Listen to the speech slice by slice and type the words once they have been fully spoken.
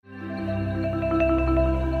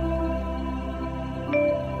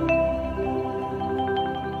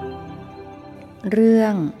เรื่อ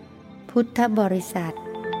งพุทธบริษัท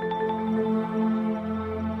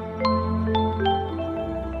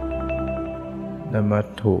นมัต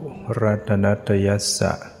ถุรัตนัตยัสส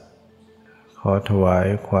ะขอถวาย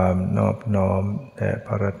ความนอบน้อมแด่พ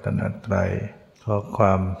ระรัตนตรัยขอคว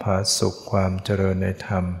ามผาสุกความเจริญในธ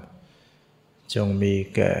รรมจงมี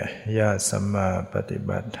แก่ญาติสัมมาปฏิ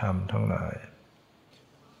บัติธรรมทั้งหลาย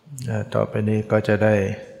ต่อไปนี้ก็จะได้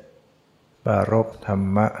ปรารภธรร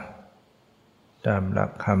มะตามหลั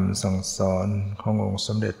กคำสั่งสอนขององค์ส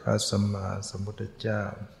มเด็จพระสัมมาสัมพุทธเจ้า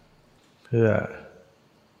เพื่อ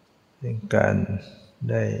เป็นการ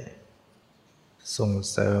ได้ส่ง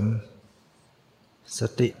เสริมส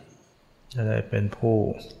ติจะได้เป็นผู้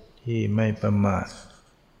ที่ไม่ประมาท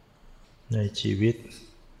ในชีวิต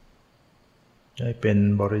ได้เป็น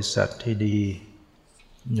บริษัทที่ดี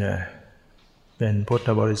เป็นพุทธ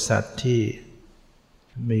บริษัทที่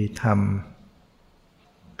มีธรรม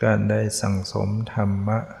การได้สั่งสมธรรม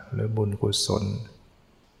ะหรือบุญกุศล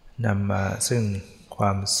นำมาซึ่งคว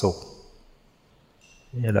ามสุข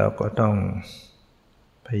นี่เราก็ต้อง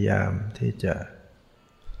พยายามที่จะ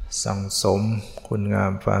สั่งสมคุณงา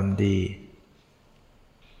มความดี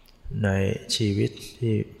ในชีวิต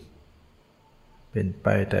ที่เป็นไป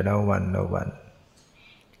แต่ละวันละวัน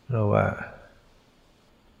เพราะว่า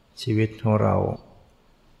ชีวิตของเรา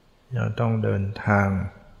ยังต้องเดินทาง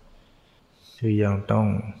คือยังต้อง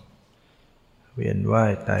เวียนว่า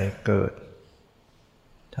ยตายเกิด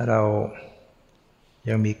ถ้าเรา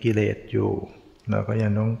ยังมีกิเลสอยู่เราก็ยั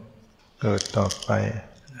งต้องเกิดต่อไป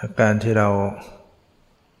อาการที่เรา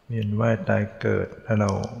เวียนว่ายตายเกิดถ้าเร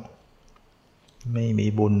าไม่มี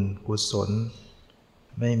บุญกุศล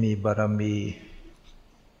ไม่มีบารมี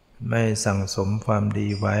ไม่สั่งสมความดี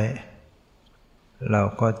ไว้เรา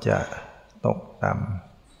ก็จะตกต่ำ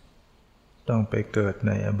ต้องไปเกิดใ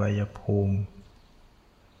นอบายภูมิ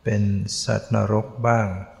เป็นสัตว์นรกบ้าง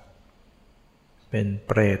เป็นเ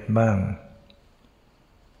ปรตบ้าง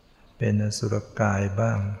เป็นอสุรกายบ้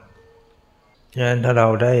างฉะนั้นถ้าเรา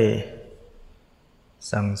ได้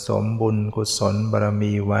สั่งสมบุญกุศลบาร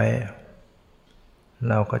มีไว้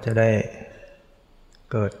เราก็จะได้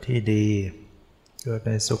เกิดที่ดีเกิดใ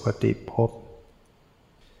นสุคติภพ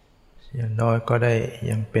อย่างน้อยก็ได้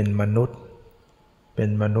ยังเป็นมนุษ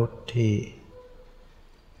ย์ที่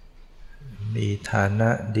มีฐานะ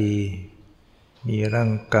ดีมีร่า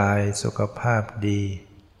งกายสุขภาพดี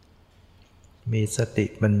มีสติ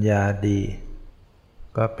ปัญญาดี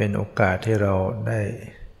ก็เป็นโอกาสที่เราได้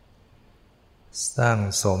สร้าง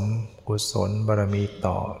สมกุศลบารมี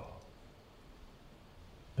ต่อ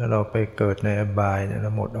ถ้าเราไปเกิดในอบายเนี่ยเร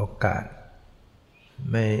าหมดโอกาส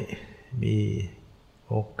ไม่มี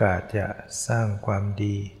โอกาสจะสร้างความ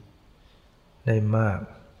ดีได้มาก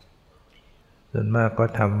ส่วนมากก็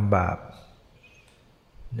ทำบาป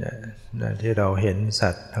เนี่ยที่เราเห็นสั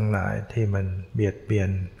ตว์ทั้งหลายที่มันเบียดเบียน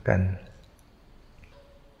กัน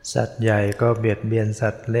สัตว์ใหญ่ก็เบียดเบียนสั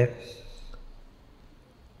ตว์เล็ก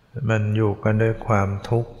มันอยู่กันด้วยความ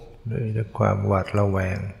ทุกข์ด้วยความหวาดระแว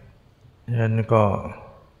งฉะนั้นก็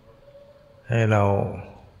ให้เรา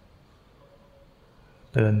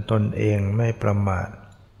เตือนตนเองไม่ประมาท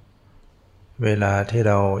เวลาที่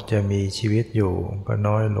เราจะมีชีวิตอยู่ก็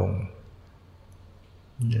น้อยลง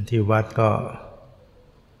ที่วัดก็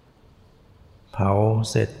เผา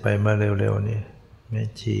เสร็จไปเมื่อเร็วๆนี้แม่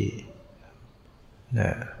ชีเ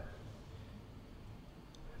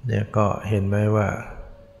นี่ยก็เห็นไหมว่า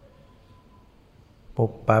ปุ๊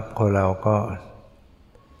บปั๊บคนเราก็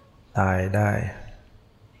ตายได้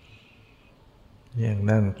ยัง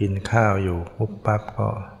นั่งกินข้าวอยู่ปุ๊บปั๊บก็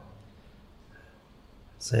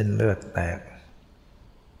เส้นเลือดแตก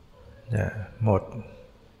เนี่ยหม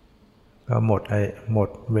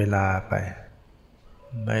ดเวลาไป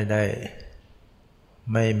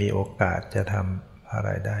ไม่มีโอกาสจะทำอะไร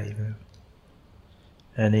ได้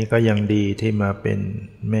อันนี้ก็ยังดีที่มาเป็น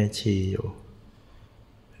แม่ชีอยู่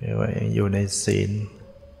เรียกว่ายังอยู่ในศีล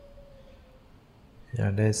ยั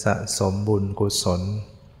งได้สะสมบุญกุศล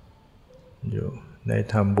อยู่ได้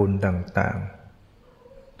ทำบุญต่าง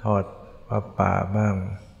ๆทอดผ้าป่าบ้าง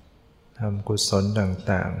ทำกุศล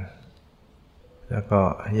ต่างๆแล้วก็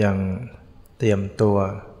ยังเตรียมตัว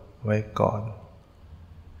ไว้ก่อน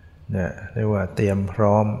เนี่ยเรียกว่าเตรียมพ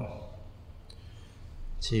ร้อม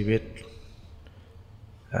ชีวิต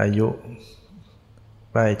อายุ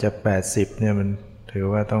ใกล้จะ80เนี่ยมันถือ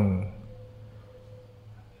ว่าต้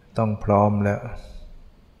องพร้อมแล้ว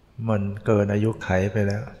มันเกินอายุไขไป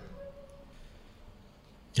แล้ว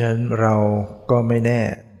ฉะนั้นเราก็ไม่แน่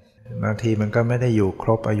บางทีมันก็ไม่ได้อยู่คร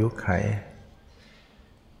บอายุไข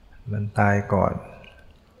มันตายก่อน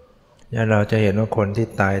ฉะนั้นเราจะเห็นว่าคนที่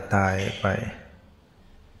ตายไป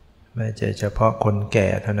ไม่ใช่เฉพาะคนแก่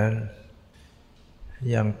เท่านั้น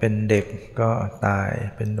ยังเป็นเด็กก็ตาย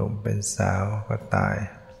เป็นหนุ่มเป็นสาวก็ตาย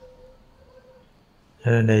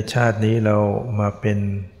ในชาตินี้เรามาเป็น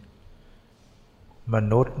ม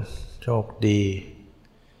นุษย์โชคดี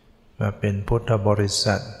มาเป็นพุทธบริ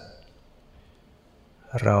ษัท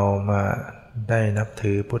เรามาได้นับ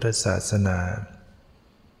ถือพุทธศาสนา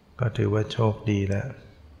ก็ถือว่าโชคดีแล้ว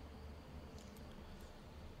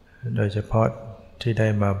โดยเฉพาะที่ได้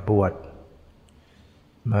มาบวช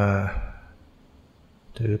มา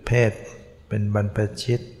ถือเพศเป็นบรรพ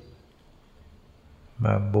ชิตม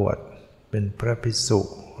าบวชเป็นพระภิกษุ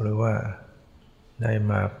หรือว่าได้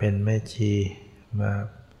มาเป็นแม่ชีมา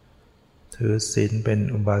ถือศีลเป็น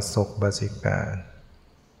อุบาสกอุบาสิกา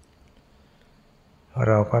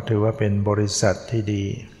เราก็ถือว่าเป็นบริษัทที่ดี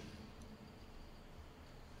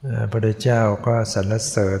พระพุทธเจ้าก็สรร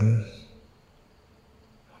เสริญ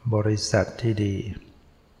บริษัทที่ดี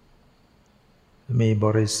มีบ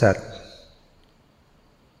ริษัท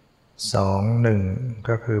หนึ่ง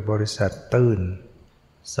ก็คือบริษัทตื้น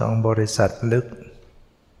บริษัทลึก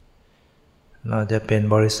เราจะเป็น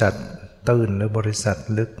บริษัทตื้นหรือบริษัท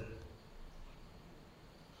ลึก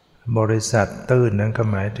บริษัทตื้นนั้นก็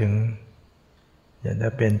หมายถึงอย่างถ้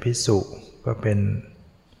าเป็นภิกษุก็เป็น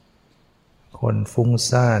คนฟุ้ง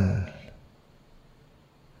ซ่าน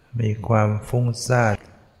มีความฟุ้งซ่าน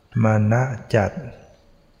มานะจัด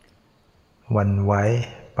หวั่นไหว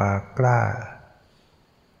ปากกล้า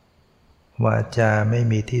วาจาไม่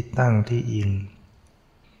มีที่ตั้งที่อิง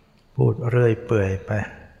พูดเรื่อยเปื่อยไป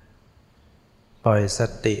ปล่อยส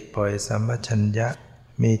ติปล่อยสัมปชัญญะ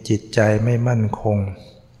มีจิตใจไม่มั่นคง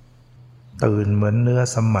ตื่นเหมือนเนื้อ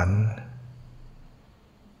สมั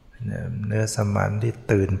นที่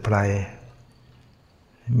ตื่นไพร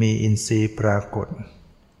มีอินทรีย์ปรากฏ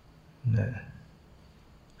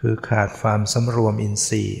คือขาดความสำรวมอินท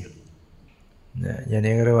รีย์อย่าง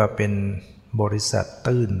นี้ก็เรียกว่าเป็นบริษัท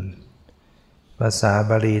ตื้นภาษา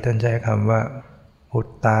บาลีท่านใช้คำว่าอุต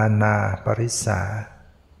ตานาปริส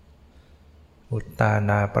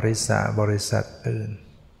าบริษัทตื้น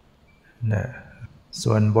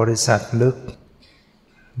ส่วนบริษัทลึก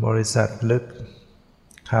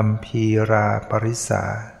คัมภีราปริสา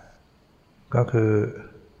ก็คือ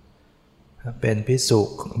เป็นภิกษุ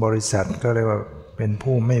บริษัทก็เรียกว่าเป็น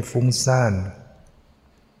ผู้ไม่ฟุ้งซ่าน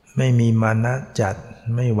ไม่มีมานะจัด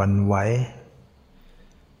ไม่หวั่นไหว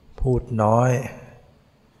พูดน้อย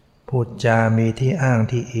พูดจามีที่อ้าง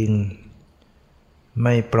ที่อิงไ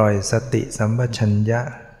ม่ปล่อยสติสัมปชัญญะ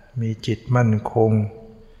มีจิตมั่นคง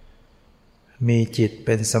มีจิตเ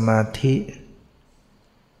ป็นสมาธิ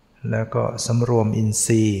แล้วก็สำรวมอินท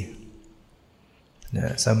รีย์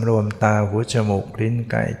สำรวมตาหูจมูกลิ้น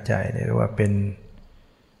กายใจเรียกว่าเ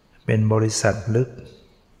ป็นบริษัทลึก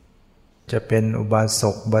จะเป็นอุบาส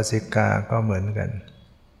กอุบาสิกาก็เหมือนกัน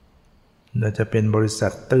เราจะเป็นบริษั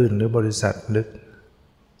ทตื้นหรือบริษัทลึก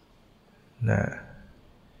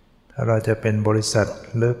ถ้าเราจะเป็นบริษัท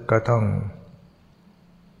ลึกก็ต้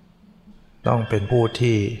องเป็นผู้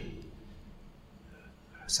ที่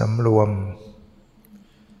สำรว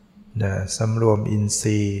มอินท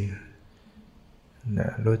รีย์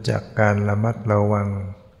รู้จักการระมัดระวัง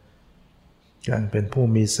การเป็นผู้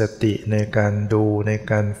มีสติในการดูใน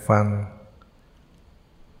การฟัง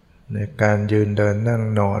ในการยืนเดินนั่ง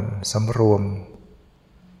นอนสำรวม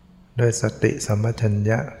ด้วยสติสัมปชัญ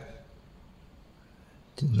ญะ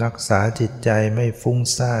รักษาจิตใจไม่ฟุ้ง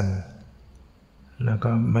ซ่านแล้ว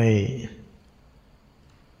ก็ไ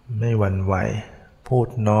ม่หวั่นไหวพูด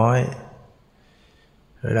น้อย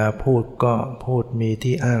เวลาพูดก็พูดมี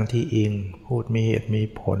ที่อ้างที่อิงพูดมีเหตุมี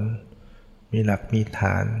ผลมีหลักมีฐ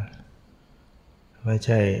านไม่ใ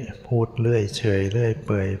ช่พูดเรื่อยเฉยเรื่อยเ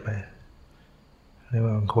ปื่อยไปเรียก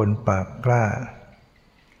ว่าคนปากกล้า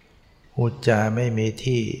พูดจาไม่มี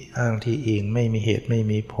ที่อ้างที่อิงไม่มีเหตุไม่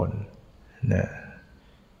มีผล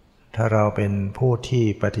ถ้าเราเป็นผู้ที่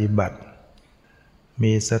ปฏิบัติ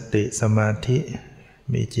มีสติสมาธิ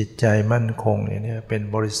มีจิตใจมั่นคงเนี่ยเป็น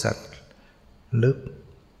บริษัทลึก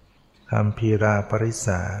คัมภีราปริส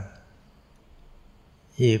า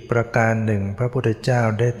อีกประการหนึ่งพระพุทธเจ้า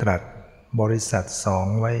ได้ตรัสบริษัทสอง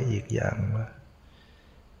ไว้อีกอย่างว่า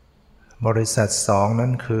บริษัทสองนั้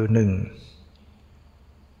นคือหนึ่ง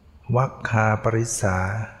วัคคาปริสา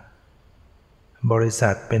บริษั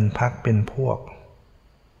ทเป็นพรรคเป็นพวก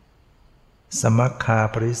สมัคคา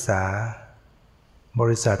ปริสาบ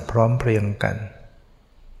ริษัทพร้อมเพรียงกัน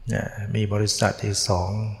มีบริษัทอีกสอ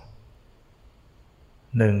ง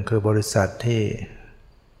หนึ่งคือบริษัทที่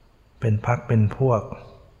เป็นพรรคเป็นพวก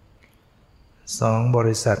สองบ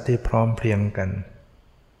ริษัทที่พร้อมเพรียงกัน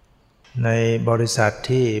ในบริษัท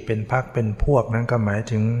ที่เป็นพรรคเป็นพวกนั้นก็หมาย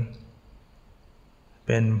ถึง เ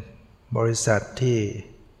ป็นบริษัทที่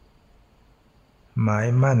หมาย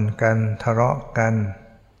มั่นกันทะเลาะกัน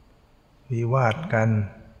วิวาทกัน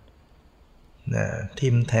นะ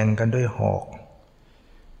ทิ่มแทงกันด้วยหอก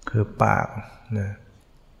คือปากนะ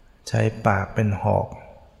ใช้ปากเป็นหอก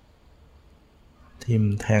ทิ่ม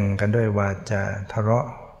แทงกันด้วยวาจาทะเลาะ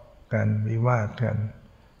กันวิวาทกัน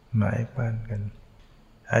หมายปั้นกัน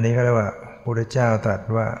อันนี้ก็เรียกว่าพระพุทธเจ้าตรัส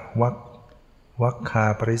ว่าวัคคา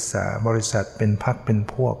ปริสาบริษัทเป็นพรรคเป็น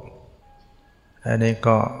พวกอันนี้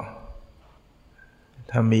ก็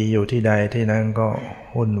ถ้ามีอยู่ที่ใดที่นั้นก็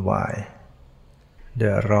วุ่นวายเดื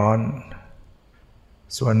อดร้อน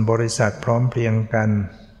ส่วนบริษัทพร้อมเพรียงกัน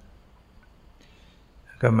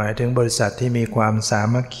ก็หมายถึงบริษัทที่มีความสา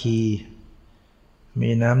มัคคีมี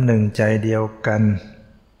น้ำหนึ่งใจเดียวกัน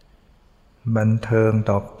บันเทิง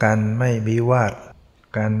ต่อกันไม่วิวาท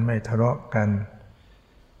กันไม่ทะเลาะกัน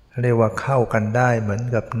เรียกว่าเข้ากันได้เหมือน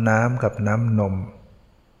กับน้ำกับน้ำนม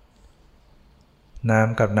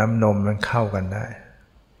กับน้ำนมมันเข้ากันได้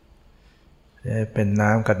เป็นน้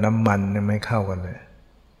ำกับน้ำมันไม่เข้ากันเลย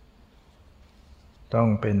ต้อง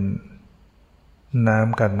เป็นน้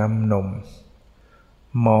ำกับน้ำนม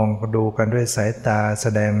มองดูกันด้วยสายตาแส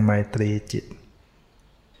ดงไมตรีจิต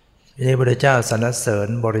นี่พระพุทธเจ้าสรรเสริญ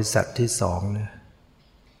บริษัทที่สองเนี่ย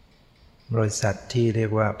บริษัทที่เรีย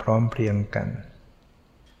กว่าพร้อมเพรียงกัน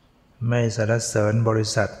ไม่สรรเสริญบริ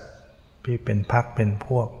ษัทที่เป็นพรรคเป็นพ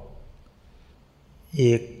วก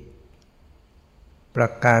อีกประ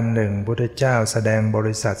การหนึ่งพุทธเจ้าแสดงบ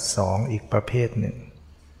ริษัทสองอีกประเภทหนึ่ง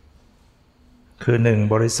คือหนึ่ง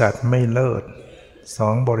บริษัทไม่เลิศสอ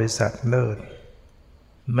งบริษัทเลิศ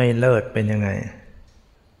ไม่เลิศเป็นยังไง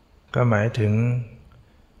ก็หมายถึง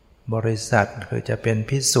บริษัทคือจะเป็น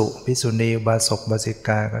ภิกษุภิกษุณีอุบาสกอุบาสิก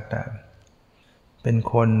าก็ตามเป็น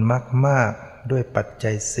คนมากๆด้วยปัจ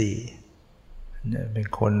จัยสี่เนี่ยเป็น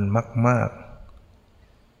คนมาก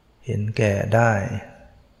ๆเห็นแก่ได้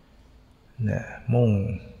เนี่ยมุ่ง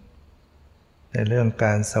ในเรื่องก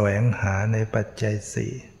ารแสวงหาในปัจจัย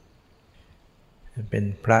สี่เป็น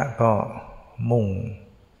พระก็มุ่ง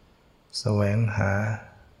แสวงหา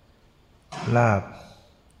ลาภ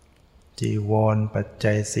จีวรปัจ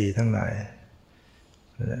จัยสี่ทั้งหลาย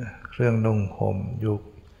เครื่องนุ่งห่มยุค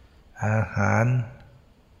อาหาร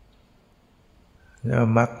แล้ว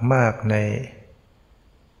มากใ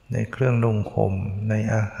นเครื่องนุ่งห่มใน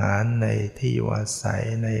อาหารในที่อยู่อาศัย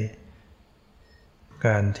ในก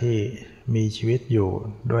ารที่มีชีวิตอยู่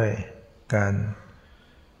ด้วยการ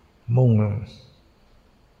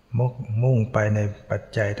มุ่งไปในปัจ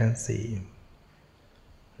จัยทั้งสี่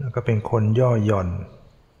แล้วก็เป็นคนย่อหย่อน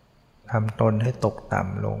ทำตนให้ตกต่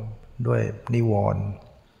ำลงด้วยนิวรณ์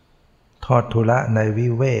ทอดทุระในวิ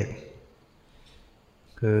เวก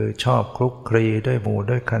คือชอบคลุกคลีด้วยหมู่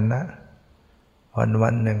ด้วยคณะวั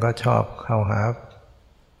นหนึ่งก็ชอบเข้าหา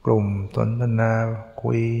กลุ่มสนทนา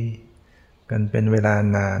คุยกันเป็นเวลา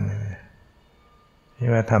นานนี่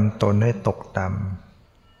ว่าทำตนให้ตกต่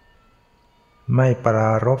ำไม่ปร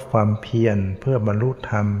ารภความเพียรเพื่อบรรลุ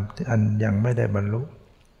ธรรมอันยังไม่ได้บรรลุ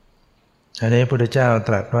อันนี้พระพุทธเจ้าต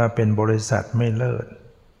รัสว่าเป็นบริษัทไม่เลิศ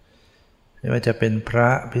ไม่ว่าจะเป็นพระ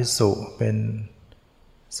ภิกษุเป็น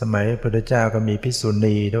สมัยพระพุทธเจ้าก็มีภิกษุ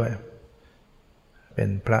ณีด้วยเป็น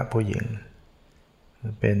พระผู้หญิง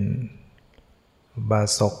เป็นบา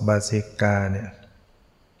ศกบาสิกาเนี่ย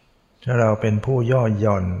ถ้าเราเป็นผู้ย่อห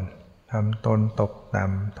ย่อนทำตนตกต่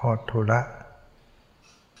ำทอดทุระ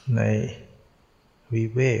ในวิ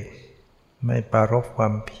เวกไม่ปรารภควา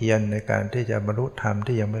มเพียรในการที่จะบรรลุธรรม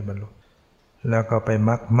ที่ยังไม่บรรลุแล้วก็ไป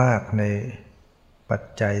มากในปัจ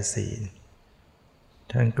จัยสี่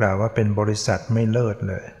ท่านกล่าวว่าเป็นบริษัทไม่เลิศ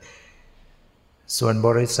เลยส่วนบ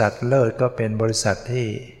ริษัทเลิศก็เป็นบริษัทที่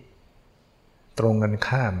ตรงกัน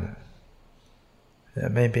ข้าม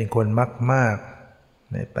ไม่เป็นคนมาก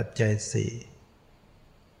ในปัจจัยสี่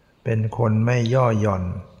เป็นคนไม่ย่อหย่อน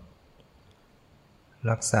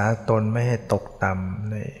รักษาตนไม่ให้ตกต่ำ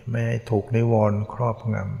ไม่ให้ถูกนิวรณ์ครอบ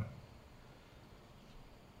งำ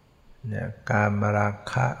เนี่ยกามรา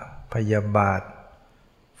คะพยาบาท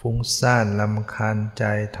ฟุ้งซ่านรำคาญใจ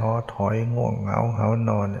ท้อถอยง่วงเหงาหา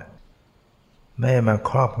นอนเนี่ยไม่ให้มา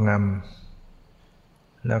ครอบง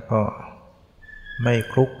ำแล้วก็ไม่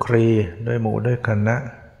คลุกคลีด้วยหมู่ด้วยคณะ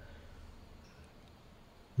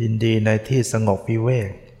ยินดีในที่สงบวิเว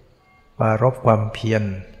กปรารภความเพียร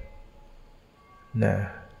นะ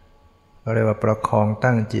ก็เรียกว่าประคอง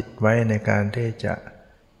ตั้งจิตไว้ในการที่จะ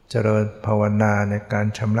เจริญภาวนาในการ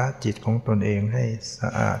ชำระจิตของตนเองให้สะ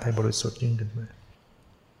อาดให้บริสุทธิ์ยิ่งขึ้นไป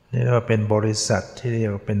นี่เรียกว่าเป็นบริษัทที่เรีย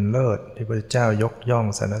กว่าเป็นเลิศที่พระพุทธเจ้ายกย่อง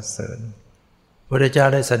สรรเสริญพระพุทธเจ้า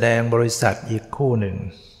ได้แสดงบริษัทอีกคู่หนึ่ง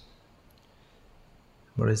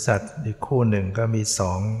บริษัทอีกคู่หนึ่งก็มีส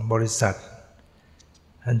องบริษัท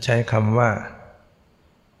ท่านใช้คำว่า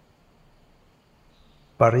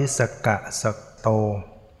ปริสกะสโต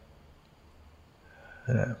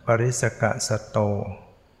ปริสกะสโต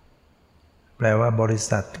แปลว่าบริ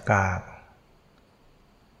ษัทกาก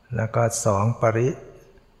แล้วก็สองปริ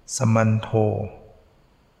สมันโท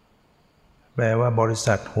แปลว่าบริ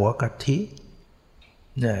ษัทหัวกะทิ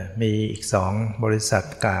เนี่ยมีอีกสองบริษัท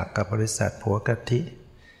กากกับบริษัทหัวกะทิ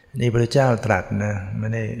นี่พระเจ้าตรัสนะไม่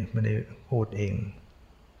ได้พูดเอง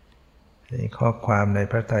นี่ข้อความใน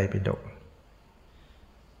พระไตรปิฎก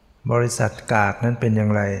บริษัทกากนั้นเป็นอย่า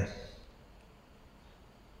งไร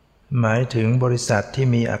หมายถึงบริษัทที่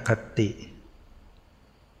มีอคติ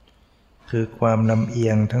คือความลำเอี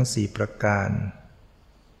ยงทั้งสี่ประการ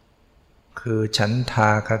คือฉันทา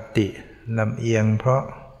คติลำเอียงเพราะ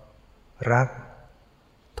รัก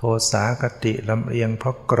โทสาคติลำเอียงเพร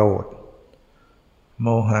าะโกรธโม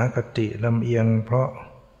หคติลำเอียงเพราะ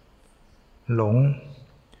หลง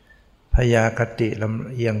พยาคติล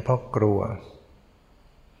ำเอียงเพราะกลัว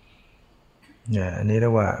เนี่ยอันนี้เรี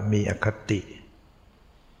ยกว่ามีอคติ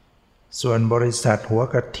ส่วนบริษัทหัว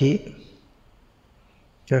กะทิ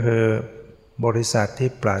ก็คือบริษัทที่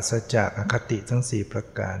ปราศจากอคติทั้งสี่ประ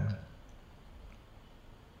การ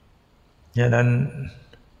ฉะนั้น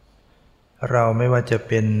เราไม่ว่าจะ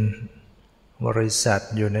เป็นบริษัท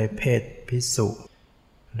อยู่ในเพศภิกษุ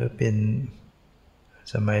หรือเป็น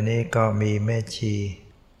สมัยนี้ก็มีแม่ชี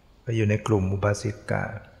ก็อยู่ในกลุ่มอุบาสิกา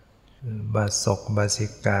บาศกบาสิ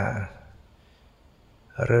กา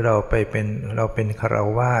หรือเราเป็นฆรา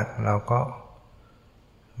วาสเราก็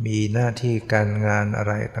มีหน้าที่การงานอะ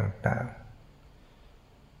ไรต่าง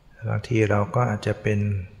ๆบางทีเราก็อาจจะเป็น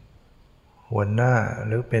หัวหน้าห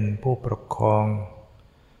รือเป็นผู้ปกครอง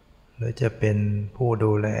หรือจะเป็นผู้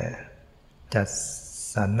ดูแลจัด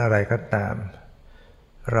สรรอะไรก็ตาม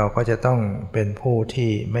เราก็จะต้องเป็นผู้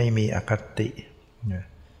ที่ไม่มีอคติ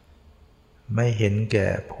ไม่เห็นแก่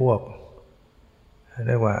พวกเ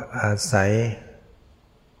รียกว่าอาศัย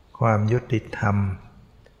ความยุติธรรม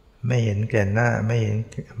ไม่เห็นแก่หน้าไ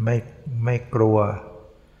ม่กลัว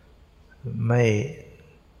ไม่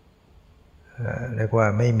เรียกว่า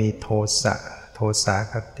ไม่มีโทสา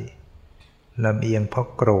คติลำเอียงเพราะ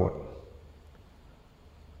โกรธ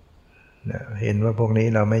เห็นว่าพวกนี้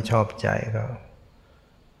เราไม่ชอบใจก็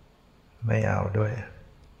ไม่เอาด้วย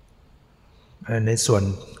ในส่วน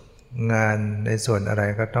งานในส่วนอะไร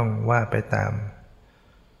ก็ต้องว่าไปตาม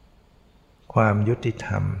ความยุติธ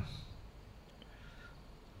รรม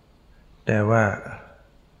แต่ว่า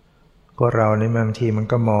ก็เราในบางทีมัน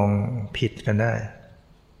ก็มองผิดกันได้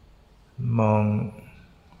มอง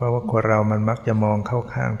เพราะว่าคนเรามันมักจะมองเข้า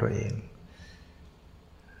ข้างตัวเอง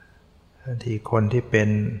บางทีคนที่เป็น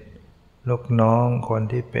ลูกน้องคน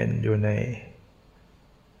ที่เป็นอยู่ใน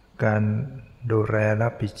การดูแลรั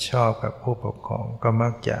บผิดชอบกับผู้ปกครองก็มั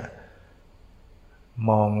กจะ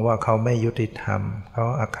มองว่าเขาไม่ยุติธรรมเขา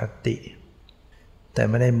อคติแต่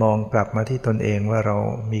ไม่ได้มองกลับมาที่ตนเองว่าเรา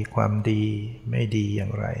มีความดีไม่ดีอย่า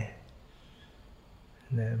งไร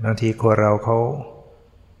บางทีคนเราเขา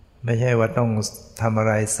ไม่ใช่ว่าต้องทำอะ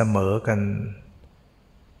ไรเสมอกัน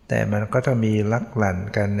แต่มันก็จะมีลักลั่น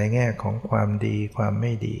กันในแง่ของความดีความไ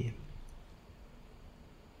ม่ดี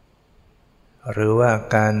หรือว่า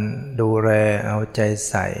การดูแลเอาใจ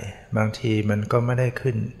ใส่บางทีมันก็ไม่ได้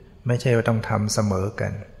ขึ้นไม่ใช่ว่าต้องทำเสมอกั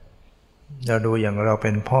นเราดูอย่างเราเ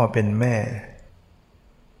ป็นพ่อเป็นแม่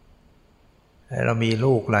เรามี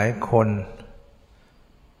ลูกหลายคน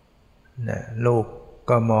ลูก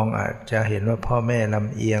ก็มองอาจจะเห็นว่าพ่อแม่ล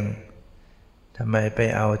ำเอียงทำไมไป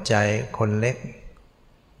เอาใจคนเล็ก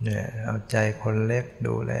เอาใจคนเล็ก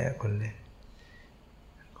ดูแลคนเล็ก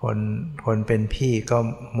คนเป็นพี่ก็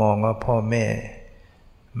มองว่าพ่อแม่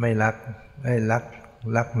ไม่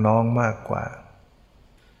รักน้องมากกว่า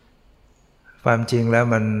ความจริงแล้ว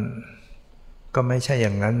มันก็ไม่ใช่อย่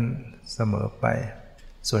างนั้นเสมอไป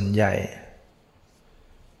ส่วนใหญ่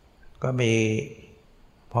ก็มี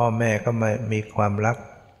พ่อแม่ก็มีความรัก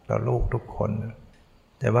ต่อลูกทุกคน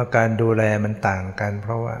แต่ว่าการดูแลมันต่างกันเพ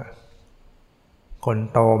ราะว่าคน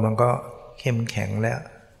โตมันก็เข้มแข็งแล้ว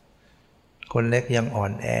คนเล็กยังอ่อ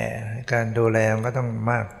นแอการดูแลมันก็ต้อง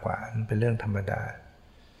มากกว่ามันเป็นเรื่องธรรมดา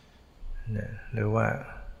หรือว่า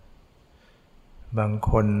บาง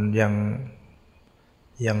คน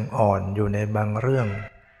ยังอ่อนอยู่ในบางเรื่อง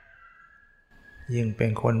ยิ่งเป็น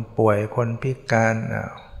คนป่วยคนพิการ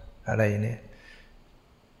อะไรเนี่ย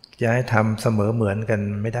จะให้ทำเสมอเหมือนกัน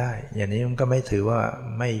ไม่ได้อย่างนี้มันก็ไม่ถือว่า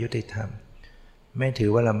ไม่ยุติธรรมไม่ถือ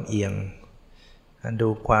ว่าลำเอียงดู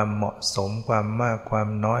ความเหมาะสมความมากความ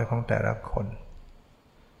น้อยของแต่ละคน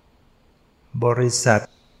บริษัท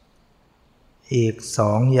อีกส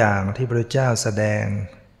องอย่างที่พระเจ้าแสดง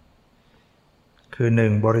คือหนึ่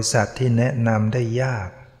งบริษัทที่แนะนำได้ยาก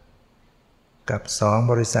กับสอง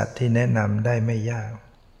บริษัทที่แนะนำได้ไม่ยาก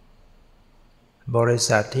บริ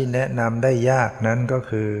ษัทที่แนะนำได้ยากนั้นก็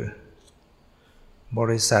คือบ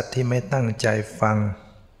ริษัทที่ไม่ตั้งใจฟัง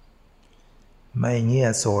ไม่เงี่ย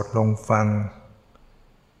โสดลงฟัง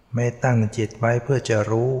ไม่ตั้งจิตไว้เพื่อจะ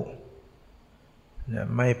รู้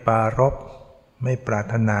ไม่ปรารภไม่ปรา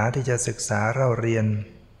รถนาที่จะศึกษาเล่าเรียน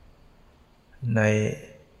ใน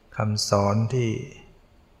คำสอนที่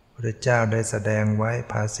พระเจ้าได้แสดงไว้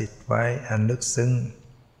ภาษิตไว้อันลึกซึ้ง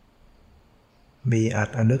มีอัต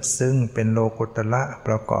อันลึกซึ้งเป็นโลกุตระป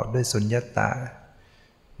ระกอบด้วยสุญญตา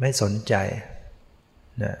ไม่สนใจ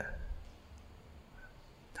นะ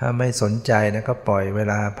ถ้าไม่สนใจนะก็ปล่อยเว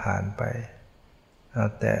ลาผ่านไปเอา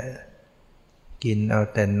แต่กินเอา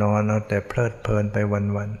แต่นอนเอาแต่เพลิดเพลินไป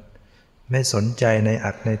วันๆไม่สนใจใน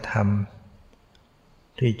อัตในธรรม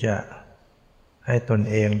ที่จะให้ตน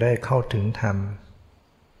เองได้เข้าถึงธรรม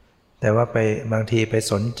แต่ว่าไปบางทีไป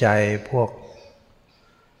สนใจพวก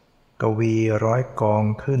กวีร้อยกอง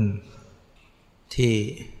ขึ้นที่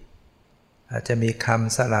อาจจะมีค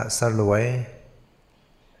ำสละสลวย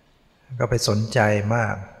ก็ไปสนใจมา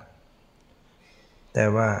กแต่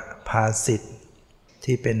ว่าภาษิต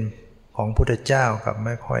ที่เป็นของพุทธเจ้ากับไ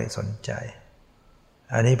ม่ค่อยสนใจ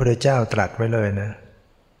อันนี้พระเจ้าตรัสไว้เลยนะ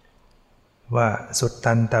ว่าสุต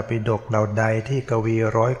ตันตปิฎกเหล่าใดที่กวี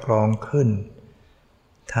ร้อยกลองขึ้น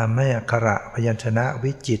ทำให้อักขระพยัญชนะ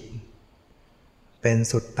วิจิตรเป็น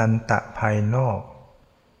สุตตันตะภายนอก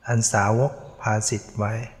อันสาวกภาษิตไ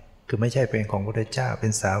ว้คือไม่ใช่เป็นของพระพุทธเจ้าเป็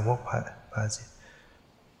นสาวกภาษิต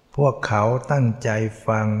พวกเขาตั้งใจ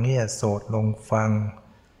ฟังเงี่ยโสดลงฟัง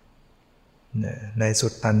ในสุ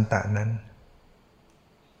ตตันตะนั้น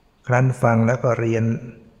ครั้นฟังแล้วก็เรีย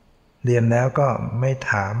นแล้วก็ไม่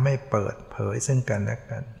ถามไม่เปิดเผยซึ่งกันและ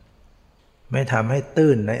กันไม่ทำให้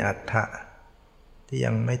ตื้นในอัตถะที่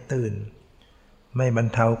ยังไม่ตื้นไม่บรร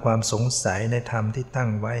เทาความสงสัยในธรรมที่ตั้ง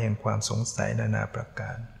ไว้แห่งความสงสัยนานาประก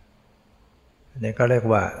ารนี่ก็เรียก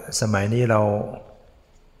ว่าสมัยนี้เรา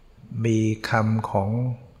มีคำของ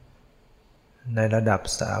ในระดับ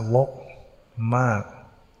สาวกมาก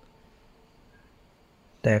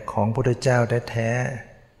แต่ของพุทธเจ้าแท้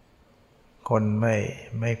ๆคน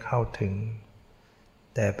ไม่เข้าถึง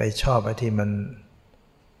แต่ไปชอบไอ้ที่มัน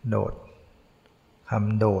โด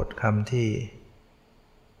ดคำที่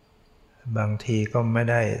บางทีก็ไม่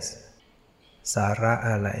ได้สาระ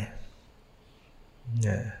อะไรเ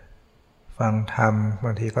นี่ยฟังธรรมบ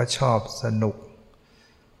างทีก็ชอบส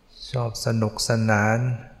นุกสนาน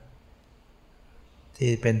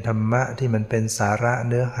ที่เป็นธรรมะที่มันเป็นสาระ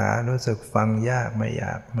เนื้อหารู้สึกฟังยากไม่อย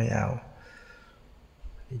ากไม่เอา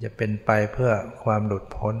ที่จะเป็นไปเพื่อความหลุด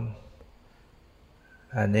พ้น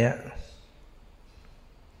อันเนี้ย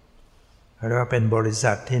เรียกว่าเป็นบริ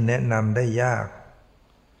ษัทที่แนะนำได้ยาก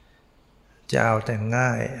จะเอาแต่ง่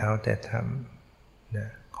ายเอาแต่ท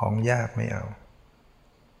ำของยากไม่เอา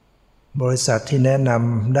บริษัทที่แนะน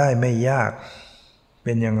ำได้ไม่ยากเ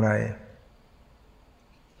ป็นอย่างไร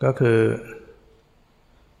ก็คือ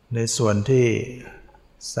ในส่วนที่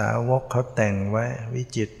สาวกเขาแต่งไว้วิ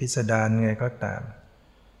จิตรพิสดารไงก็ตาม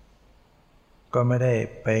ก็ไม่ได้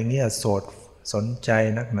ไปเงี่ยโสดสนใจ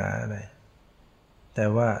นักหนาอะไรแต่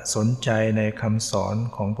ว่าสนใจในคำสอน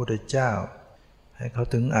ของพุทธเจ้าให้เขา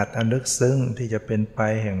ถึงอัตอันลึกซึ้งที่จะเป็นไป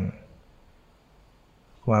แห่ง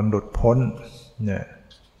ความหลุดพ้นเนี่ย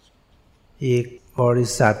อีกบริ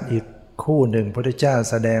ษัทอีกคู่หนึ่งพระพุทธเจ้า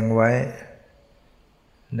แสดงไว้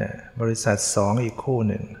เนี่ยบริษัทสองอีกคู่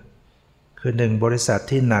หนึ่งคือหนึ่งบริษัท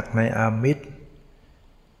ที่หนักในอามิส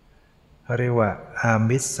เรียกว่าอา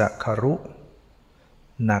มิสสัครุ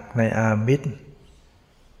หนักในอามิส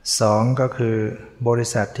สองก็คือบริ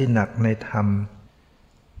ษัทที่หนักในธร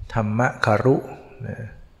รมคารุ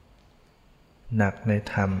หนักใน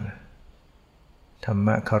ธรรม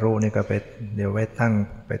คารุนี่ก็ไปเดี๋ยวไว้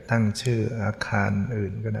ตั้งชื่ออาคารอื่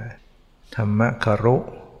นก็ได้ธรรมคารุ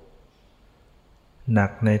หนั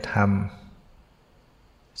กในธรรม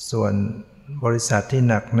ส่วนบริษัทที่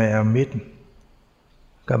หนักในอามิส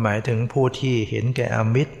ก็หมายถึงผู้ที่เห็นแก่อา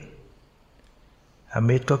มิส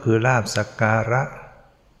ก็คือลาภสักการะ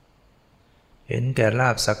เห็นแก่ลา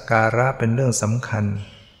ภสักการะเป็นเรื่องสำคัญ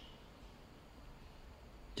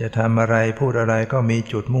จะทำอะไรพูดอะไรก็มี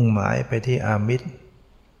จุดมุ่งหมายไปที่อามิส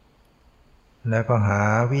แล้วก็หา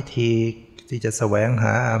วิธีที่จะแสวงห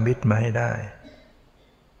าอามิสมาให้ได้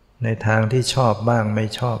ในทางที่ชอบบ้างไม่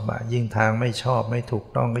ชอบบ้างยิ่งทางไม่ชอบไม่ถูก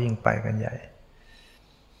ต้องก็ยิ่งไปกันใหญ่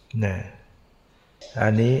เนี่ยอั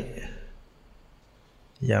นนี้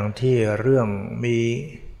อย่างที่เรื่องมี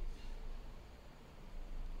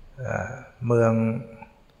เมือง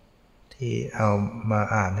ที่เอามา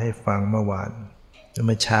อ่านให้ฟังเมื่อวานเ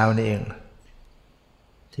มื่อเช้านี่เอง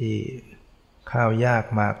ที่ข้าวยาก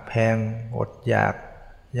หมากแพงอดอยาก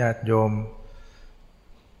ญาติโยม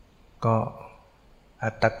ก็อั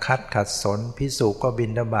ตคัดขัดสนภิกษุก็บิ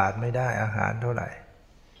ณฑบาตไม่ได้อาหารเท่าไหร่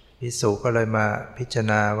ภิกษุก็เลยมาพิจาร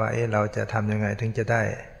ณาว่าเราจะทำยังไงถึงจะได้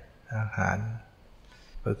อาหาร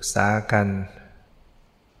ปรึกษากัน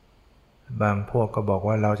บางพวกก็บอก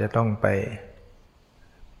ว่าเราจะต้องไป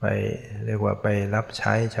เรียกว่าไปรับใ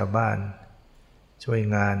ช้ชาวบ้านช่วย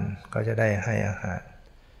งานก็จะได้ให้อาหาร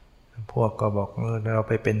พวกก็บอกเรา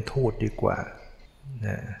ไปเป็นทูตดีกว่าน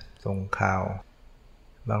ะส่งข่าว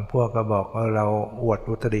บางพวกก็บอกเราอวด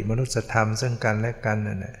อุตริมนุสธรรมซึ่งกันและกัน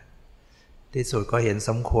นั่นแหละที่สุดก็เห็นส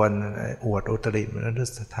มควรอวดอุตริมนุ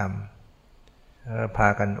สธรรมพา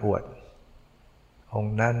กันอวดอง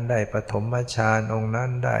ค์นั้นได้ปฐมฌานองค์นั้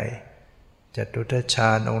นได้จตุตฌ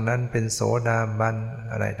านองค์นั้นเป็นโสดาบัน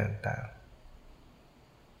อะไรต่าง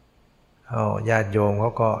ๆญาติโยมเข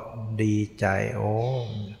าก็ดีใจ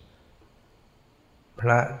พร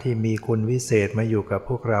ะที่มีคุณวิเศษมาอยู่กับ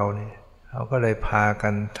พวกเราเนี่ยเขาก็เลยพากั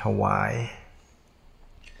นถวาย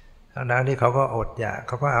ทั้งที่เขาก็อดอยากเ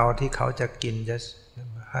ขาก็เอาที่เขาจะกินจะ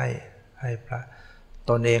ให้พระ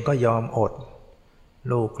ตนเองก็ยอมอด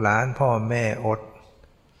ลูกหลานพ่อแม่อด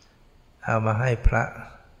เอามาให้พระ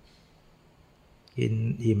กิน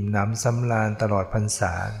อิ่มหนำสำราญตลอดพรรษ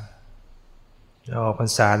าออกพรร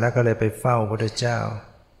ษาแล้วก็เลยไปเฝ้าพระพุทธเจ้า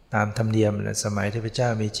ตามธรรมเนียมสมัยที่พระเจ้า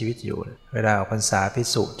มีชีวิตอยู่เวลาออกพรรษาภิก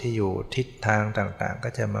ษุที่อยู่ทิศทางต่างๆก็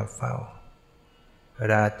จะมาเฝ้าเว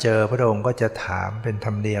ลาเจอพระองค์ก็จะถามเป็นธ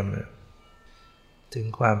รรมเนียมถึง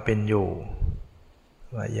ความเป็นอยู่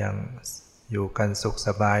ว่ายังอยู่กันสุขส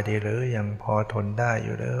บายดีหรือยังพอทนได้อ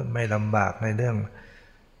ยู่หรือไม่ลำบากในเรื่อง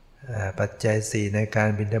ปัจจัยสี่ในการ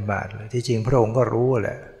บิณฑบาตเลยที่จริงพระองค์ก็รู้แห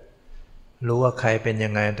ละรู้ว่าใครเป็นยั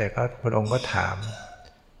งไงแต่ก็พระองค์ก็ถาม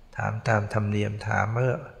ตามธรรมเนียมถาม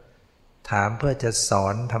เพื่อจะสอ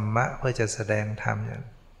นธรรมะเพื่อจะแสดงธรรมอย่าง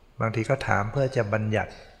บางทีก็ถามเพื่อจะบัญญั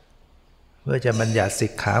ติสิ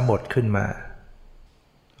กขาบทขึ้นมา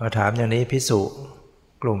พอถามอย่างนี้ภิกษุ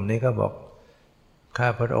กลุ่มนี้ก็บอกข้า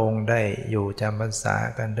พระองค์ได้อยู่จำพรรษา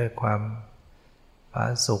กันด้วยความผา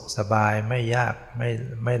สุกสบายไม่ยาก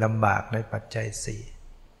ไม่ลำบากในปัจจัยสี่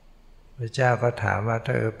พระเจ้าก็ถามว่าเ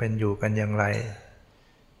ธอเป็นอยู่กันอย่างไร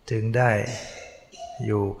ถึงได้อ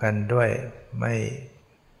ยู่กันด้วยไ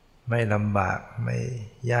ม่ลำบากไม่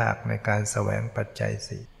ยากในการแสวงปัจจัย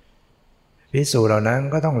สี่ภิกษุเหล่านั้น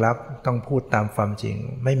ก็ต้องพูดตามความจริง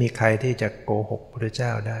ไม่มีใครที่จะโกหกพระเจ้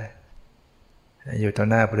าได้อยู่ต่อ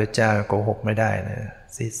หน้าพระเจ้าโกหกไม่ได้นะ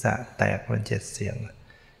ศีรษะแตกเป็น7 เสียง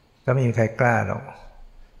ก็ไม่มีใครกล้าหรอก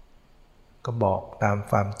ก็บอกตาม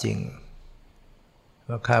ความจริง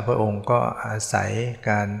ว่าข้าพระองค์ก็อาศัย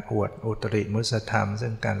การอวดอุตริมุสธรรม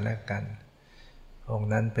ซึ่งกันและกันองค์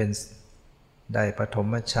นั้นเป็นได้ปฐ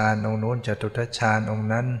มฌานองค์นู้นจตุตฌานองค์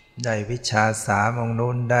นั้นได้วิชชา3องค์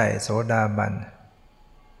นู้นได้โสดาบัน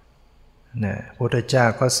เนี่ยพระพุทธเจ้า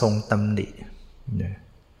ก็ทรงตำหนิเนี่ย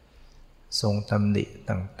ทรงตำหนิ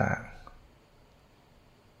ต่าง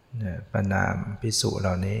ๆเนี่ยประณามภิกษุเห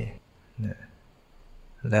ล่านี้เนี่ย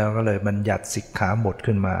แล้วก็เลยบัญญัติสิกขาบท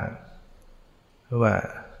ขึ้นมาว่า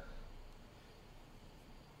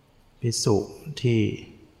ภิกษุที่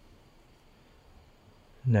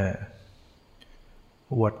เนี่ย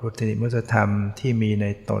อวดอุตริมุสธรรมที่มีใน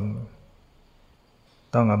ตน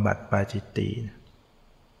ต้องอาบัติปาจิตตี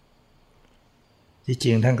ที่จ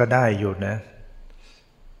ริงท่านก็ได้อยู่นะ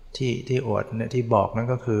ที่อวดเนี่ยที่บอกนั่น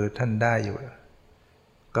ก็คือท่านได้อยู่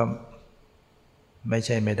ก็ไม่ใ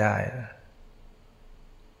ช่ไม่ได้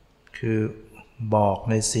คือบอก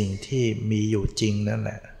ในสิ่งที่มีอยู่จริงนั่นแห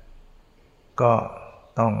ละก็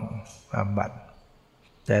ต้องอาบัติ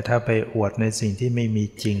แต่ถ้าไปอวดในสิ่งที่ไม่มี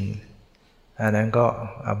จริงอันนั้นก็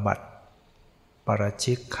อาบัติปารา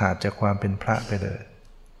ชิกขาดจากความเป็นพระไปเลย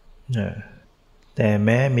แต่แ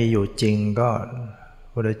ม้มีอยู่จริงก็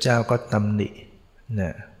พระเจ้าก็ตำหนิเ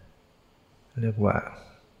นี่ยเรียกว่า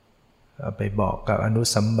เอาไปบอกกับอนุ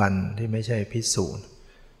สัมบันที่ไม่ใช่ภิกษุ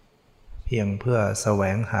เพียงเพื่อแสว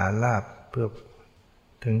งหาลาภเพื่อ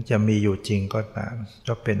ถึงจะมีอยู่จริงก็ตาม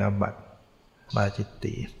ก็เป็นอาบัติปาจิต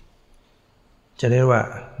ตีจะเรียกว่า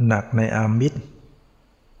หนักในอามิส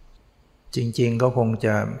จริงๆก็คงจ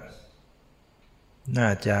ะน่า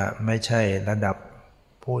จะไม่ใช่ระดับ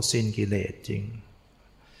ผู้สิ้นกิเลสจริง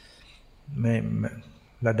ไม่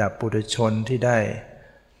ระดับปุถุชนที่ได้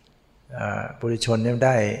ปุถุชนเนี่ย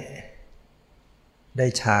ได้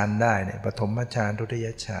ฌานได้เนี่ยปฐมฌานทุติย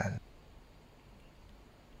ฌาน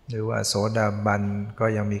หรือว่าโสดาบันก็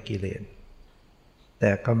ยังมีกิเลสแต่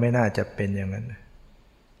ก็ไม่น่าจะเป็นอย่างนั้น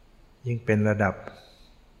ยิ่งเป็นระดับ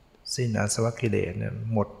สิ้นอาสวะกิเลสเนี่ย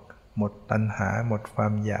หมดตัณหาหมดควา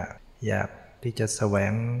มอยากที่จะแสว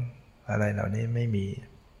งอะไรเหล่านี้ไม่มี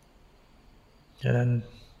ฉะนั้น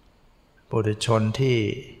ปุถุชน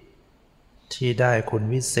ที่ได้คุณ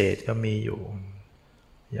วิเศษก็มีอยู่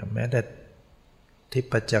อย่างแม้แต่ทิ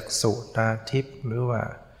พจักษุตาทิพย์หรือว่า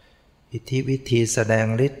อิทธิวิธีแสดง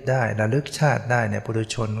ฤทธิ์ได้ระลึกชาติได้เนี่ยปุถุ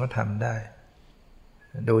ชนก็ทำได้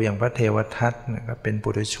ดูอย่างพระเทวทัตก็เป็นปุ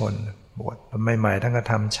ถุชนบวชใหม่ๆท่านก็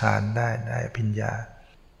ทำฌานได้อภิญญา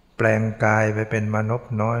แปลงกายไปเป็นมนุษ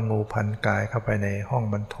ย์น้อยงูพันกายเข้าไปในห้อง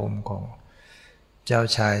บรรทมของเจ้า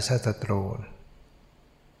ชายชาตตรู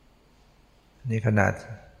นี่ขนาด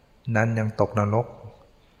นั้นยังตกนรก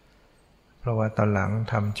เพราะว่าตอนหลัง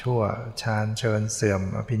ทำชั่วฌานเชิญเสื่อม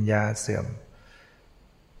อภิญญาเสื่อม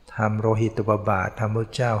ทำโลหิตอุบาบาททำพระ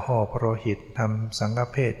เจ้าห่อพระโลหิตทำสังฆ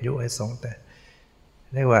เพศยุให้สงฆ์แต่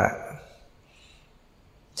เรียกว่า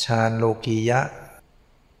ฌานโลกียะ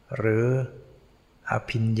หรืออ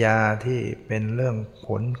ภิญญาที่เป็นเรื่องผ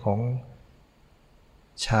ลของ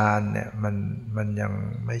ฌานเนี่ยมันยัง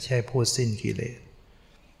ไม่ใช่ผู้สิ้นกิเลส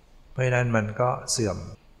เพราะฉะนั้นมันก็เสื่อม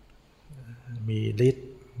มีฤทธิ์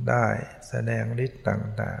ได้แสดงฤทธิ์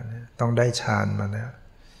ต่างๆต้องได้ฌานมาแล้ว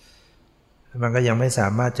มันก็ยังไม่สา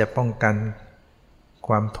มารถจะป้องกันค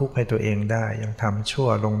วามทุกข์ให้ตัวเองได้ยังทำชั่ว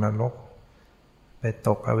ลงนรกไปต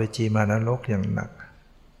กอเวจีมานรกอย่างหนัก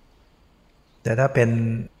แต่ถ้าเป็น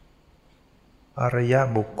อริย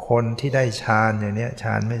บุคคลที่ได้ฌานอย่างนี้ฌ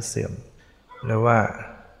านไม่เสื่อมหรือว่า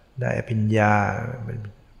ได้อภิญญา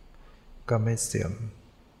ก็ไม่เสื่อม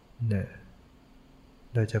เนี่ย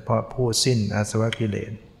โดยเฉพาะผู้สิ้นอาสวะกิเล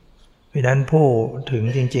สเพราะนั้นผู้ถึง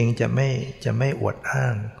จริงๆจะไม่อวดอ้า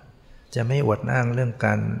งเรื่องก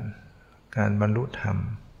ารบรรลุธรรม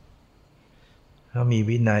เพราะมี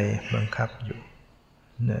วินัยบังคับอยู่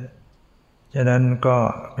นะฉะนั้นก็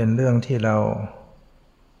เป็นเรื่องที่เรา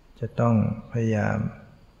จะต้องพยายาม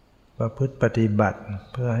ประพฤติปฏิบัติ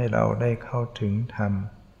เพื่อให้เราได้เข้าถึงธรรม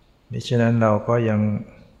มิฉะนั้นเราก็ยัง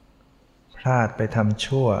พลาดไปทำ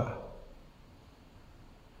ชั่ว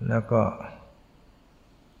แล้วก็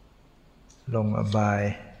ลงอบาย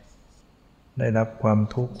ได้รับความ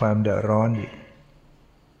ทุกข์ความเดือดร้อนอีก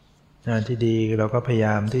งานที่ดีเราก็พยาย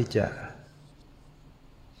ามที่จะ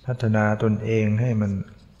พัฒนาตนเองให้มัน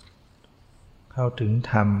เข้าถึง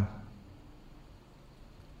ธรรม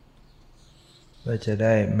เพื่อจะไ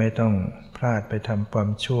ด้ไม่ต้องพลาดไปทำความ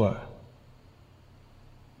ชั่ว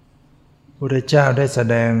พระพุทธเจ้าได้แส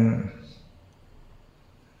ดง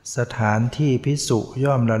สถานที่ภิกษุ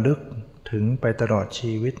ย่อมระลึกถึงไปตลอด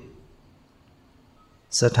ชีวิต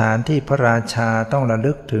สถานที่พระราชาต้องระ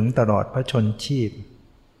ลึกถึงตลอดพระชนชีพ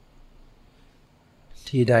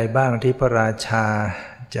ที่ใดบ้างที่พระราชา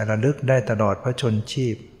จะระลึกได้ตลอดพระชนชี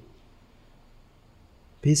พ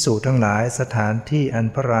ภิกษุทั้งหลายสถานที่อัน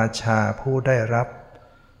พระราชาผู้ได้รับ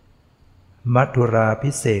มัทุรา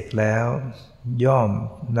ภิเษกแล้วย่อม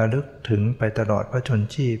ระลึกถึงไปตลอดพระชน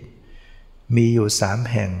ชีพมีอยู่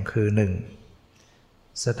3แห่งคือ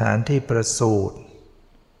 1. สถานที่ประสูติ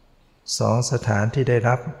 2. สถานที่ได้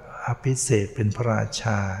รับอภิเษกเป็นพระราช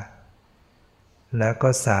าแล้วก็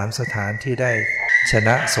 3. สถานที่ได้ชน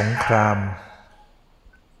ะสงคราม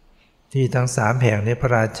ที่ทั้ง3แห่งนี้พร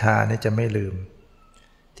ะราชาเนี่ยจะไม่ลืม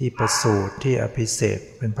ที่ประสูติที่อภิเษก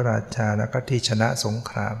เป็นพระราชาแล้วก็ที่ชนะสง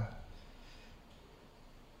คราม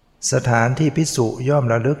สถานที่ภิกษุย่อม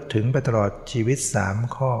ระลึกถึงไปตลอดชีวิต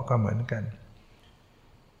3ข้อก็เหมือนกัน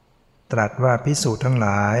ตรัสว่าภิกษุทั้งหล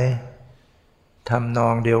ายทำนอ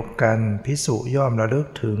งเดียวกันภิกษุย่อมระลึก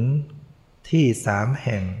ถึงที่3แ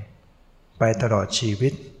ห่งไปตลอดชีวิ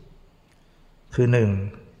ตคือ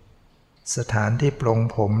 1. สถานที่ปลง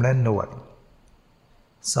ผมและหนวด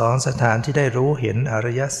 2. สถานที่ได้รู้เห็นอ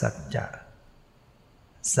ริยสัจจะ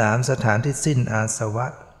 3. สถานที่สิ้นอาสวะ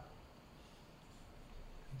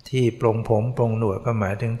ที่ปลงผมปลงหนวดก็หมา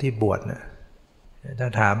ยถึงที่บวชนะถ้า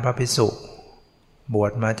ถามพระภิกษุบว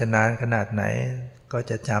ชมาจะนานขนาดไหนก็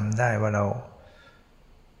จะจำได้ว่าเรา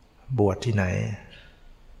บวชที่ไหน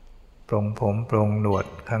ปลงผมปลงหนวด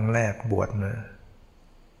ครั้งแรกบวชนะ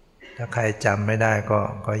ถ้าใครจำไม่ได้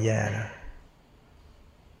ก็แย่นะ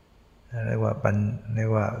เรียก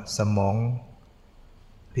ว่าสมอง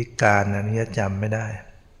พิการอันนี้จำไม่ได้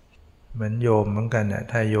เหมือนโยมเหมือนกันนะ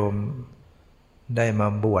ถ้าโยมได้มา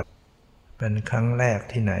บวชเป็นครั้งแรก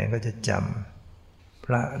ที่ไหนก็จะจำพ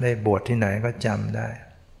ระได้บวชที่ไหนก็จำได้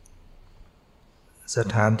ส